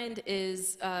of mind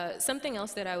is something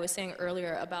else that I was saying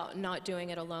earlier about not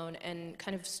doing it alone and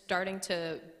kind of starting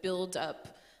to build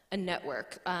up a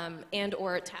network and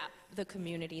or tap the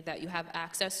community that you have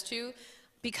access to.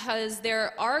 Because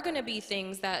there are going to be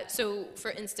things that, so for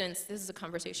instance, this is a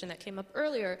conversation that came up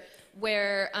earlier,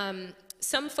 where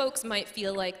some folks might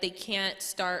feel like they can't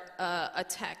start a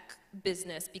tech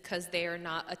business because they are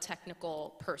not a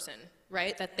technical person,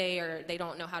 right? That they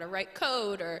don't know how to write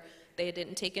code, or they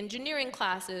didn't take engineering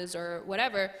classes or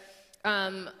whatever.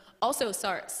 Also,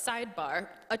 sorry, sidebar,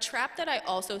 a trap that I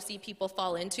also see people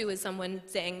fall into is someone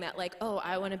saying that like, oh,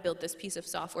 I want to build this piece of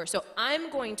software, so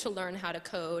I'm going to learn how to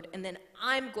code, and then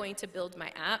I'm going to build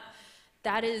my app.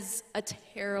 That is a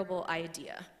terrible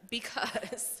idea,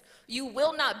 because you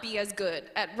will not be as good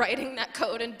at writing that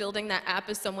code and building that app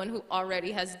as someone who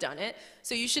already has done it.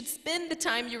 So you should spend the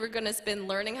time you were going to spend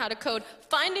learning how to code,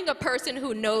 finding a person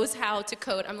who knows how to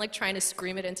code. I'm like trying to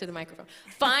scream it into the microphone.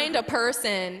 Find a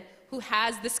person who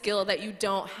has the skill that you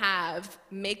don't have,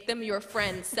 make them your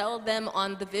friend, sell them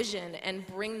on the vision, and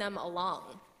bring them along.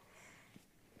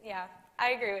 Yeah, I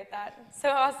agree with that. So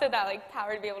also that like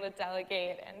power to be able to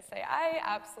delegate and say, I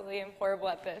absolutely am horrible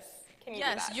at this. Can you do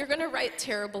that? Yes, you're gonna write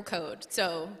terrible code,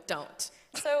 so don't.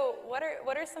 So what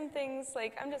are some things,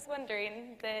 like, I'm just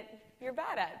wondering, that you're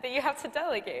bad at, that you have to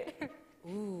delegate?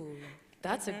 Ooh,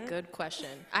 that's a good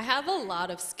question. I have a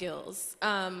lot of skills,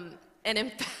 and in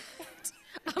fact,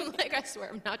 I'm like, I swear,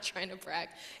 I'm not trying to brag,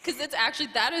 because it's actually,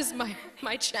 that is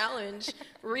my challenge,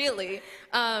 really,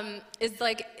 is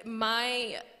like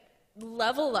my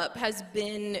level up has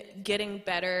been getting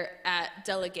better at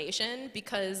delegation,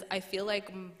 because I feel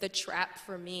like the trap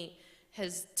for me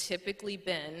has typically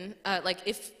been,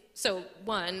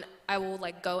 one, I will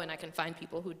like go and I can find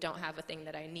people who don't have a thing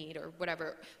that I need or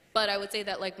whatever, but I would say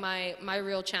that like my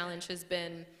real challenge has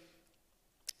been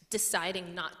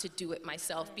deciding not to do it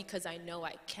myself, because I know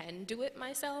I can do it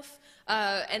myself.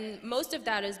 And most of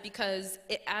that is because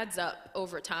it adds up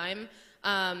over time.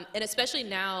 And especially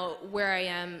now where I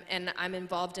am and I'm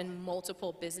involved in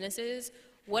multiple businesses,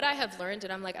 what I have learned,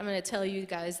 and I'm like, I'm gonna tell you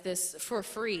guys this for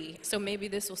free, so maybe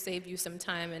this will save you some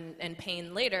time and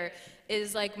pain later,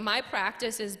 is like my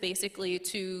practice is basically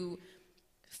to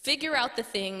figure out the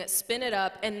thing, spin it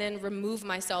up, and then remove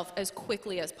myself as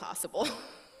quickly as possible.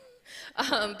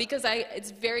 Because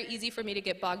it's very easy for me to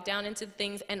get bogged down into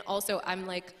things, and also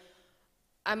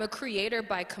I'm a creator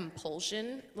by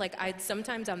compulsion. Like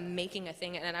sometimes I'm making a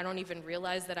thing and I don't even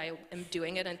realize that I am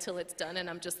doing it until it's done, and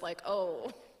I'm just like,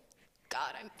 oh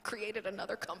God, I created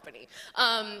another company.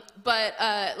 I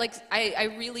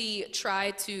really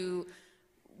try to,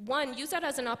 one, use that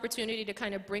as an opportunity to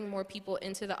kind of bring more people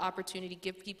into the opportunity,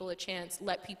 give people a chance,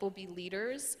 let people be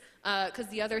leaders. Because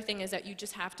the other thing is that you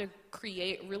just have to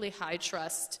create really high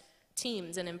trust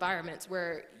teams and environments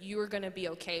where you're going to be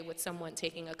okay with someone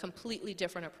taking a completely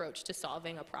different approach to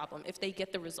solving a problem if they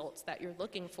get the results that you're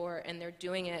looking for and they're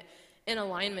doing it in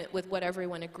alignment with what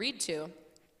everyone agreed to.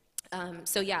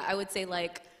 So yeah, I would say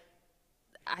like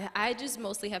I just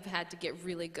mostly have had to get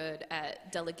really good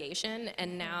at delegation,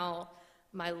 and now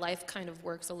my life kind of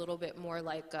works a little bit more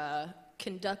like a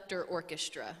conductor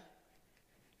orchestra,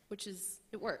 which is,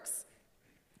 it works.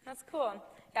 That's cool.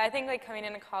 Yeah, I think like coming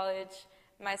into college,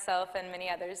 myself and many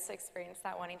others experience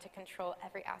that, wanting to control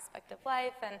every aspect of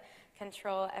life and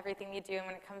control everything you do. And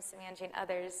when it comes to managing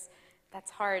others,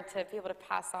 that's hard to be able to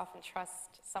pass off and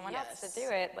trust someone else to do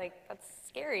it. Like, that's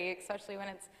scary, especially when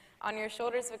it's on your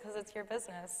shoulders because it's your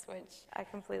business, which I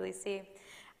completely see.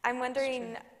 I'm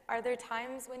wondering, are there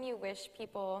times when you wish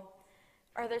people,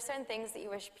 are there certain things that you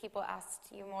wish people asked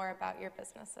you more about your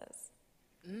businesses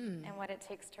and what it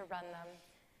takes to run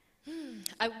them?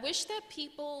 I wish that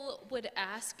people would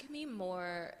ask me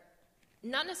more,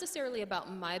 not necessarily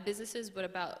about my businesses, but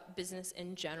about business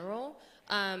in general,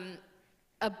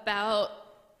 about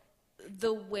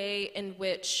the way in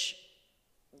which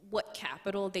what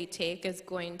capital they take is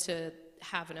going to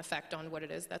have an effect on what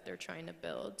it is that they're trying to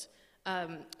build.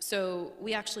 So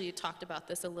we actually talked about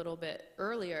this a little bit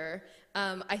earlier.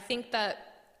 I think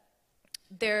that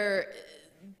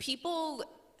people,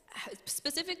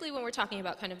 specifically when we're talking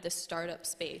about kind of the startup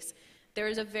space, there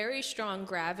is a very strong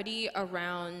gravity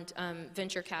around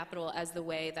venture capital as the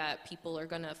way that people are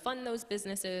going to fund those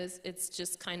businesses. It's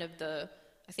just kind of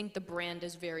I think the brand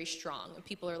is very strong.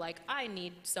 People are like, I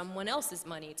need someone else's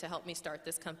money to help me start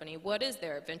this company. What is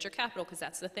there? Venture capital, because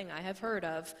that's the thing I have heard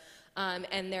of.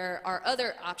 And there are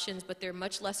other options, but they're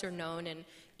much lesser known. And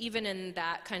even in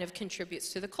that kind of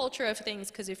contributes to the culture of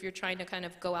things, because if you're trying to kind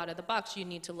of go out of the box, you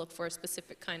need to look for a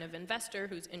specific kind of investor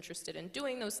who's interested in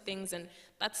doing those things. And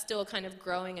that's still kind of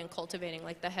growing and cultivating.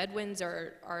 Like, the headwinds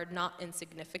are not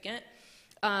insignificant.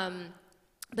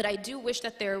 But I do wish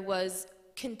that there was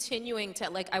continuing to,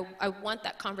 like, I want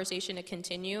that conversation to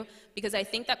continue, because I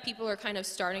think that people are kind of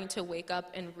starting to wake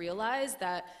up and realize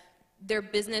that their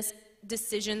business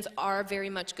decisions are very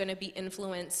much going to be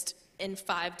influenced in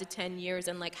 5 to 10 years,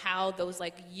 and like how those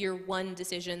like year one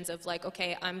decisions of like,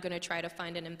 okay, I'm going to try to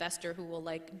find an investor who will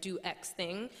like do X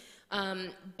thing,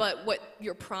 but what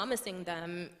you're promising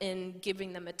them in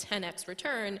giving them a 10x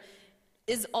return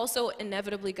is also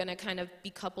inevitably going to kind of be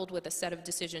coupled with a set of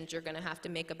decisions you're going to have to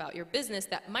make about your business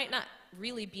that might not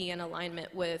really be in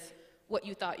alignment with what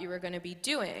you thought you were going to be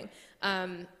doing.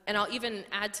 And I'll even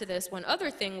add to this one other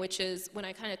thing, which is when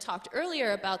I kind of talked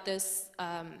earlier about this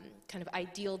kind of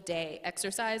ideal day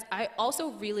exercise, I also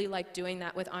really like doing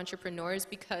that with entrepreneurs,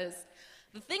 because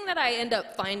the thing that I end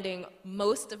up finding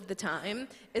most of the time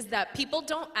is that people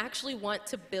don't actually want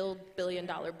to build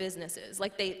billion-dollar businesses.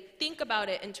 Like, they think about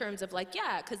it in terms of like,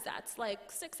 yeah, because that's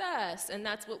like success, and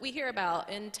that's what we hear about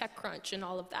in TechCrunch and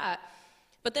all of that.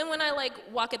 But then when I like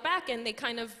walk it back and they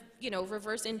kind of, you know,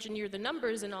 reverse engineer the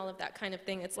numbers and all of that kind of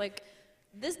thing, it's like,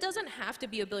 this doesn't have to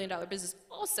be a billion-dollar business.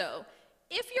 Also,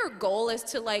 if your goal is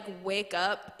to like wake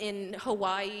up in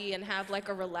Hawaii and have like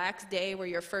a relaxed day where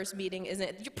your first meeting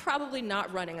isn't, you're probably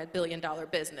not running a billion-dollar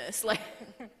business. Like,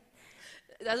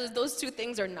 those two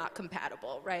things are not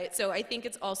compatible, right? So I think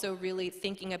it's also really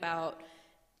thinking about,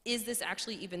 is this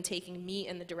actually even taking me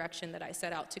in the direction that I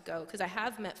set out to go? Because I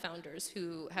have met founders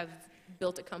who have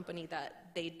built a company that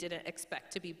they didn't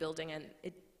expect to be building, and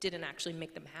it didn't actually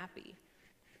make them happy.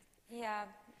 Yeah,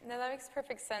 no, that makes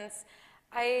perfect sense.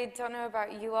 I don't know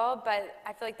about you all, but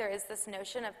I feel like there is this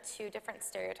notion of 2 different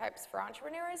stereotypes for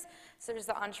entrepreneurs. So there's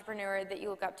the entrepreneur that you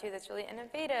look up to that's really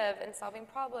innovative and solving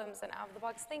problems and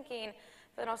out-of-the-box thinking,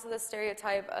 but then also the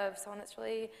stereotype of someone that's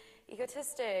really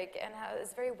egotistic and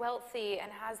is very wealthy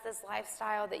and has this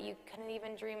lifestyle that you couldn't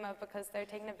even dream of because they're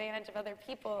taking advantage of other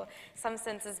people. Some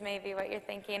senses may be what you're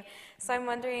thinking. So I'm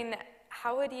wondering,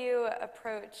 how would you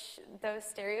approach those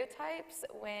stereotypes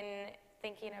when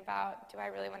thinking about, do I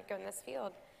really want to go in this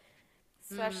field?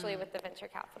 Especially with the venture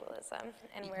capitalism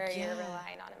and where you're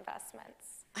relying on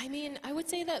investments. I mean, I would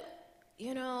say that,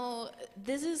 you know,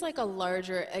 this is like a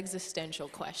larger existential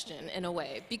question in a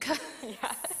way, because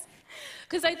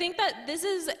because I think that this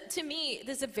is, to me,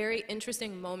 this is a very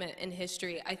interesting moment in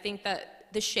history. I think that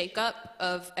the shakeup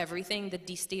of everything, the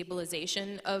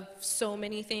destabilization of so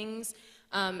many things,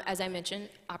 as I mentioned,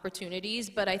 opportunities,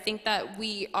 but I think that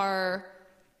we are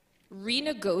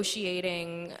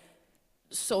renegotiating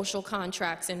social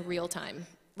contracts in real time,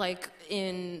 like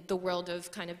in the world of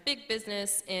kind of big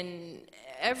business, in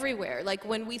everywhere. Like,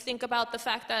 when we think about the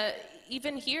fact that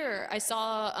even here, I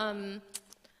saw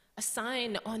a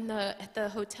sign at the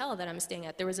hotel that I'm staying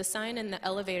at. There was a sign in the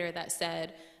elevator that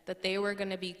said that they were going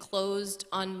to be closed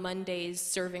on Mondays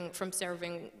serving,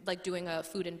 like doing a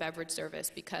food and beverage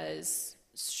service because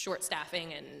short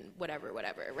staffing and whatever,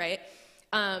 right?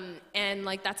 And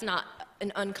like, that's not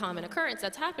an uncommon occurrence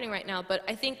that's happening right now, but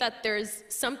I think that there's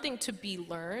something to be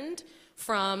learned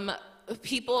from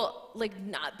people like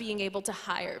not being able to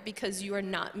hire because you are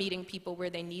not meeting people where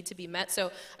they need to be met.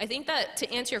 So I think that,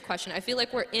 to answer your question, I feel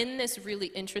like we're in this really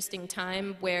interesting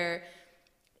time where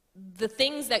the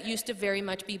things that used to very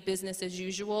much be business as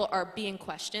usual are being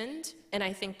questioned, and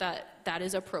I think that that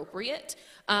is appropriate.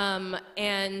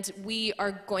 And we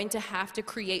are going to have to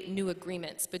create new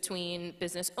agreements between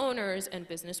business owners and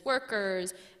business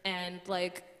workers and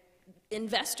like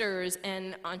investors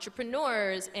and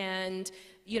entrepreneurs and,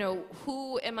 you know,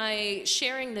 who am I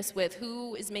sharing this with?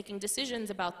 Who is making decisions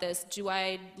about this? Do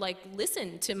I like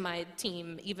listen to my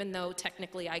team, even though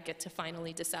technically I get to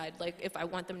finally decide like if I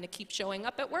want them to keep showing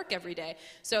up at work every day?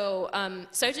 So,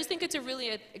 so I just think it's a really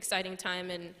exciting time,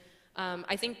 and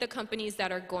I think the companies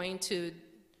that are going to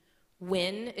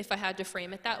win, if I had to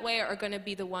frame it that way, are going to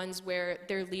be the ones where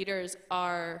their leaders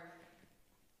are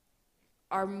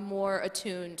more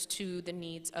attuned to the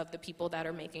needs of the people that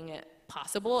are making it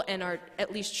possible and are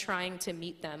at least trying to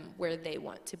meet them where they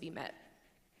want to be met.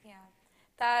 Yeah,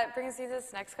 that brings me to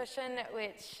this next question,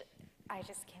 which I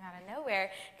just came out of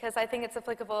nowhere, because I think it's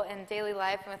applicable in daily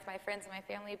life and with my friends and my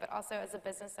family, but also as a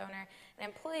business owner and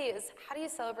employee, is how do you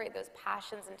celebrate those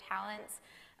passions and talents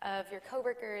of your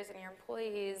coworkers and your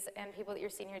employees and people that you're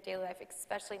seeing in your daily life,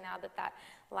 especially now that that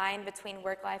line between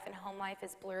work life and home life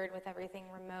is blurred with everything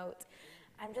remote.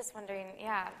 I'm just wondering,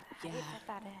 how do you fit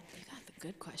that in? You got the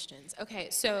good questions.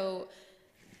 Okay, so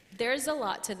there's a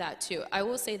lot to that too. I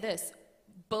will say this,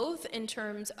 both in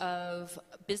terms of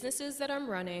businesses that I'm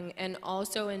running and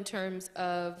also in terms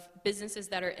of businesses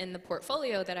that are in the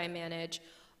portfolio that I manage,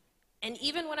 and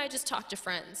even when I just talk to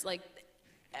friends, like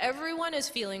everyone is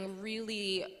feeling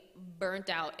really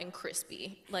burnt out and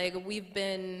crispy. Like we've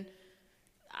been,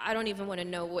 I don't even want to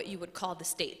know what you would call the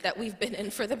state that we've been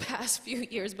in for the past few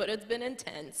years, but it's been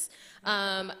intense.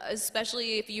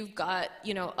 Especially if you've got,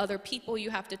 you know, other people you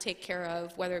have to take care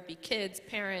of, whether it be kids,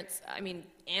 parents, I mean,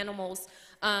 animals.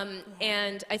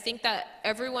 And I think that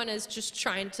everyone is just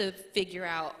trying to figure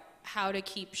out how to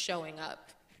keep showing up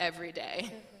every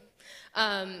day.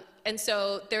 And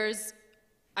so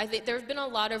I think there's been a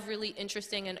lot of really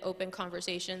interesting and open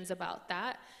conversations about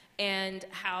that, and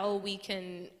how we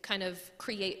can kind of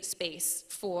create space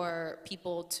for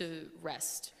people to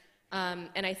rest.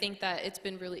 And I think that it's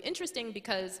been really interesting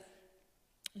because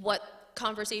what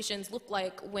conversations look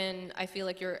like when I feel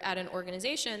like you're at an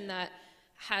organization that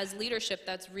has leadership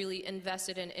that's really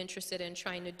invested and interested in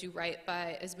trying to do right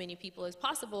by as many people as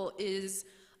possible is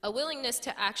a willingness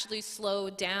to actually slow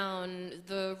down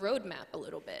the roadmap a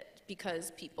little bit,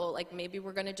 because people, like, maybe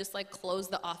we're gonna just like close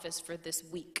the office for this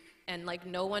week and like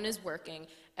no one is working.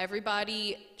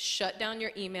 Everybody shut down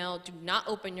your email, do not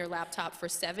open your laptop for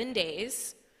 7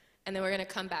 days, and then we're gonna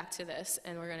come back to this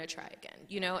and we're gonna try again,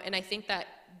 you know? And I think that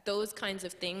those kinds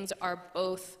of things are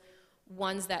both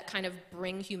ones that kind of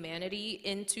bring humanity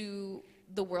into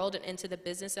the world and into the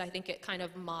business. I think it kind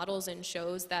of models and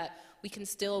shows that we can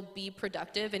still be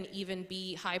productive and even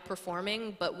be high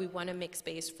performing, but we wanna make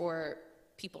space for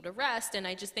people to rest. And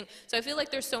I just think, so I feel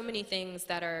like there's so many things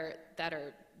that are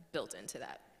built into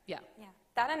that. Yeah.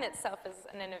 That in itself is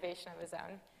an innovation of its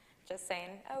own. Just saying,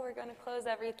 oh, we're going to close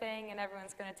everything and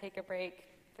everyone's going to take a break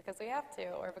because we have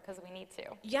to or because we need to.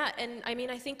 Yeah, and I mean,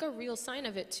 I think a real sign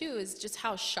of it too is just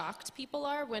how shocked people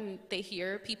are when they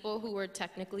hear people who are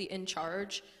technically in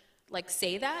charge like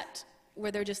say that,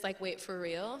 where they're just like, wait, for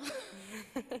real?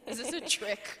 Is this a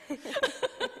trick?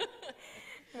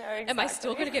 No, exactly. Am I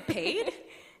still going to get paid?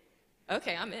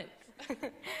 Okay, I'm in.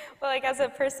 Well, like as a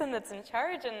person that's in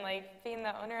charge and like being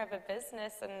the owner of a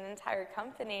business and an entire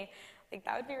company, like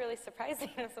that would be really surprising.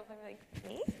 Something like,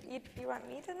 me? You want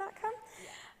me to not come?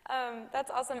 Yeah. That's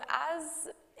awesome.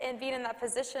 And being in that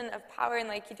position of power, and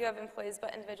like you do have employees,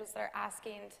 but individuals that are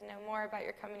asking to know more about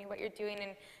your company, what you're doing,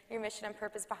 and your mission and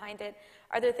purpose behind it.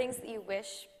 Are there things that you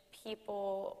wish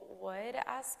people would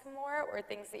ask more, or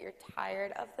things that you're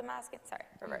tired of them asking? Sorry,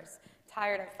 reverse.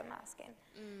 Tired of them asking.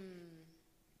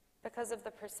 Because of the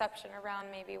perception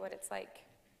around maybe what it's like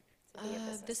to be a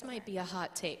business this owner. might be a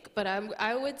hot take, but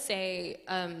I would say,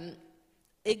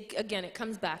 again, it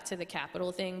comes back to the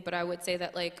capital thing, but I would say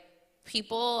that like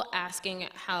people asking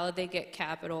how they get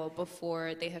capital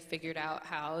before they have figured out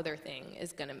how their thing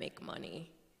is gonna make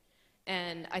money.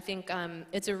 And I think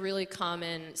it's a really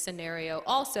common scenario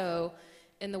also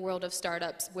in the world of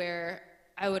startups where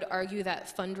I would argue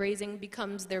that fundraising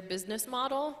becomes their business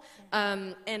model,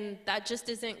 and that just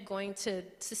isn't going to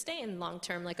sustain long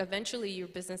term. Like eventually your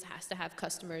business has to have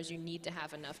customers, you need to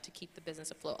have enough to keep the business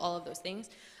afloat, all of those things.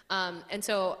 And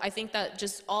so I think that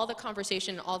just all the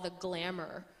conversation, all the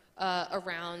glamour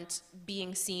around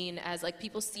being seen as, like,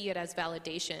 people see it as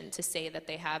validation to say that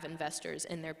they have investors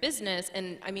in their business.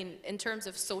 And I mean, in terms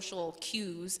of social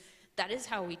cues, that is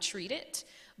how we treat it.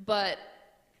 But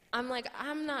I'm like,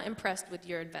 I'm not impressed with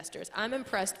your investors. I'm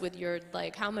impressed with your,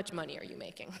 like, how much money are you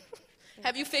making?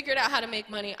 Have you figured out how to make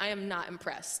money? I am not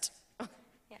impressed.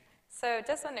 Yeah. So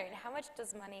just wondering, how much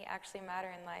does money actually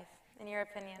matter in life, in your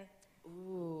opinion?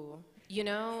 Ooh,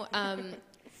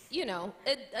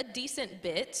 a decent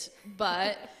bit,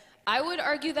 but I would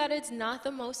argue that it's not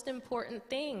the most important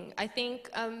thing. I think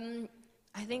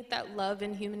that love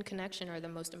and human connection are the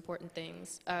most important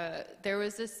things. There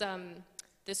was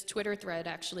this Twitter thread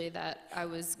actually that I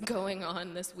was going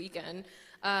on this weekend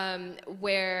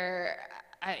where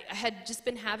I had just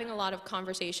been having a lot of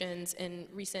conversations in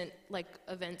recent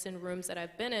events and rooms that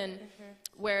I've been in,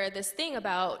 where this thing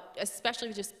about,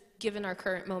 especially just given our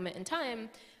current moment in time,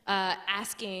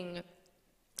 asking,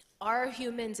 are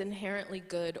humans inherently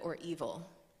good or evil?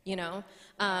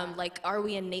 Are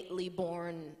we innately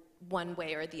born one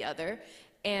way or the other?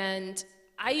 And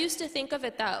I used to think of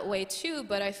it that way too,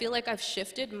 but I feel like I've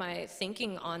shifted my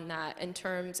thinking on that in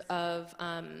terms of,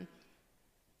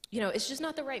 it's just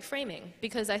not the right framing,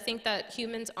 because I think that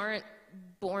humans aren't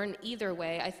born either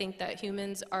way. I think that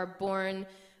humans are born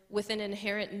with an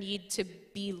inherent need to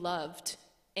be loved,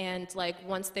 and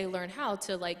once they learn how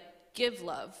to give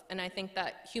love, and I think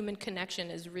that human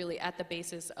connection is really at the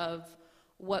basis of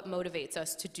what motivates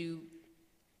us to do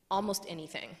almost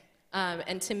anything.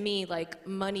 And to me,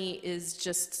 money is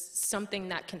just something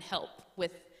that can help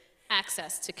with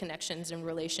access to connections and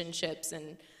relationships.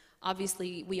 And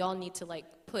obviously, we all need to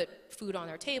put food on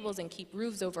our tables and keep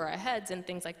roofs over our heads and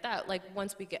things like that,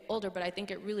 once we get older. But I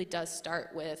think it really does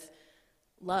start with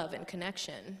love and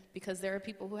connection, because there are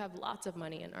people who have lots of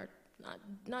money and are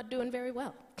not doing very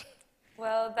well.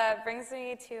 Well, that brings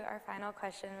me to our final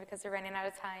question, because we're running out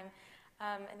of time.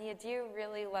 Aniyia, do you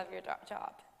really love your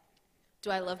job? Do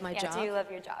I love my job? Yeah, do you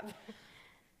love your job?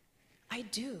 I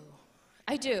do.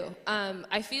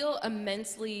 I feel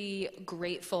immensely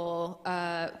grateful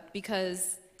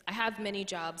because I have many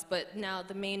jobs, but now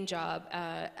the main job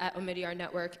at Omidyar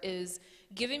Network is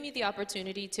giving me the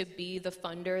opportunity to be the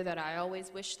funder that I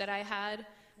always wished that I had.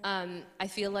 I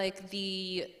feel like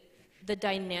the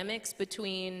dynamics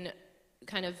between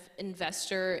kind of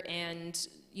investor and,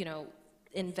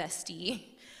 investee,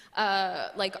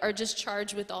 are just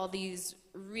charged with all these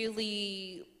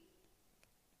really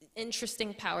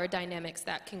interesting power dynamics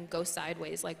that can go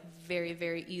sideways very,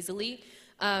 very easily.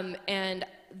 And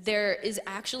there is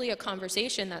actually a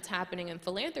conversation that's happening in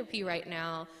philanthropy right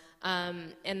now,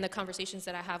 and the conversations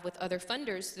that I have with other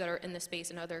funders that are in the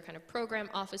space and other kind of program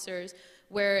officers,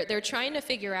 where they're trying to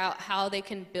figure out how they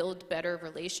can build better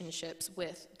relationships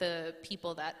with the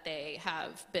people that they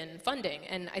have been funding.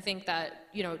 And I think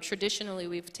that, traditionally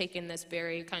we've taken this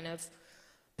very kind of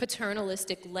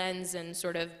paternalistic lens and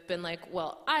sort of been like,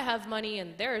 well, I have money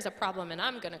and there is a problem and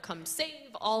I'm going to come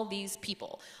save all these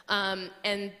people.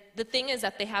 And the thing is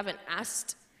that they haven't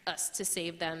asked us to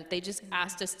save them. They just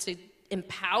asked us to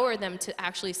empower them to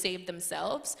actually save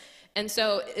themselves. And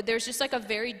so there's just a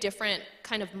very different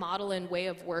kind of model and way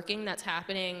of working that's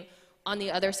happening on the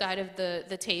other side of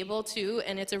the table too.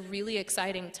 And it's a really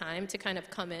exciting time to kind of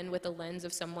come in with a lens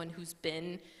of someone who's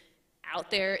been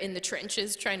out there in the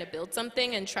trenches trying to build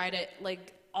something, and try to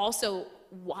also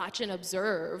watch and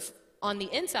observe on the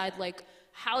inside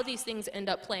how these things end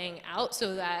up playing out,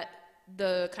 so that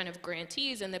the kind of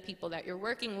grantees and the people that you're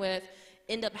working with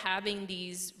end up having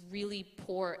these really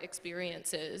poor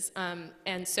experiences.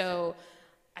 And so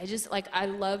I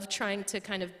love trying to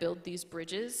kind of build these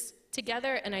bridges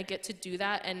together, and I get to do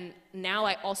that. And now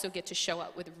I also get to show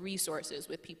up with resources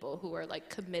with people who are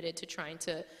committed to trying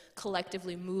to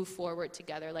collectively move forward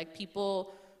together.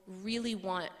 People really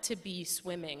want to be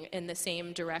swimming in the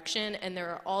same direction, and there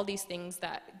are all these things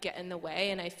that get in the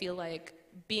way. And I feel like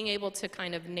being able to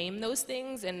kind of name those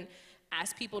things and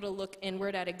ask people to look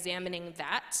inward at examining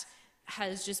that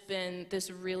has just been this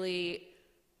really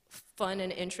fun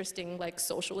and interesting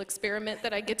social experiment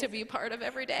that I get to be part of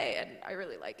every day, and I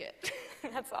really like it.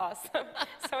 That's awesome.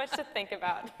 So much to think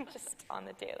about just on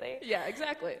the daily. Yeah,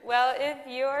 exactly. Well, if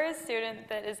you are a student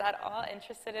that is at all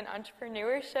interested in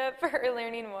entrepreneurship or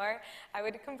learning more, I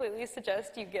would completely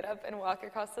suggest you get up and walk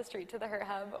across the street to the Her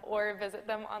Hub or visit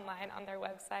them online on their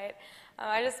website.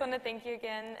 I just want to thank you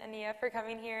again, Aniyia, for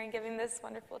coming here and giving this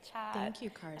wonderful chat. Thank you,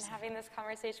 Carson. And having this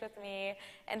conversation with me.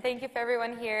 And thank you for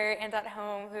everyone here and at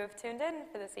home who have tuned in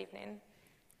for this evening.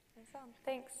 And so,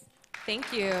 thanks.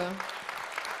 Thank you.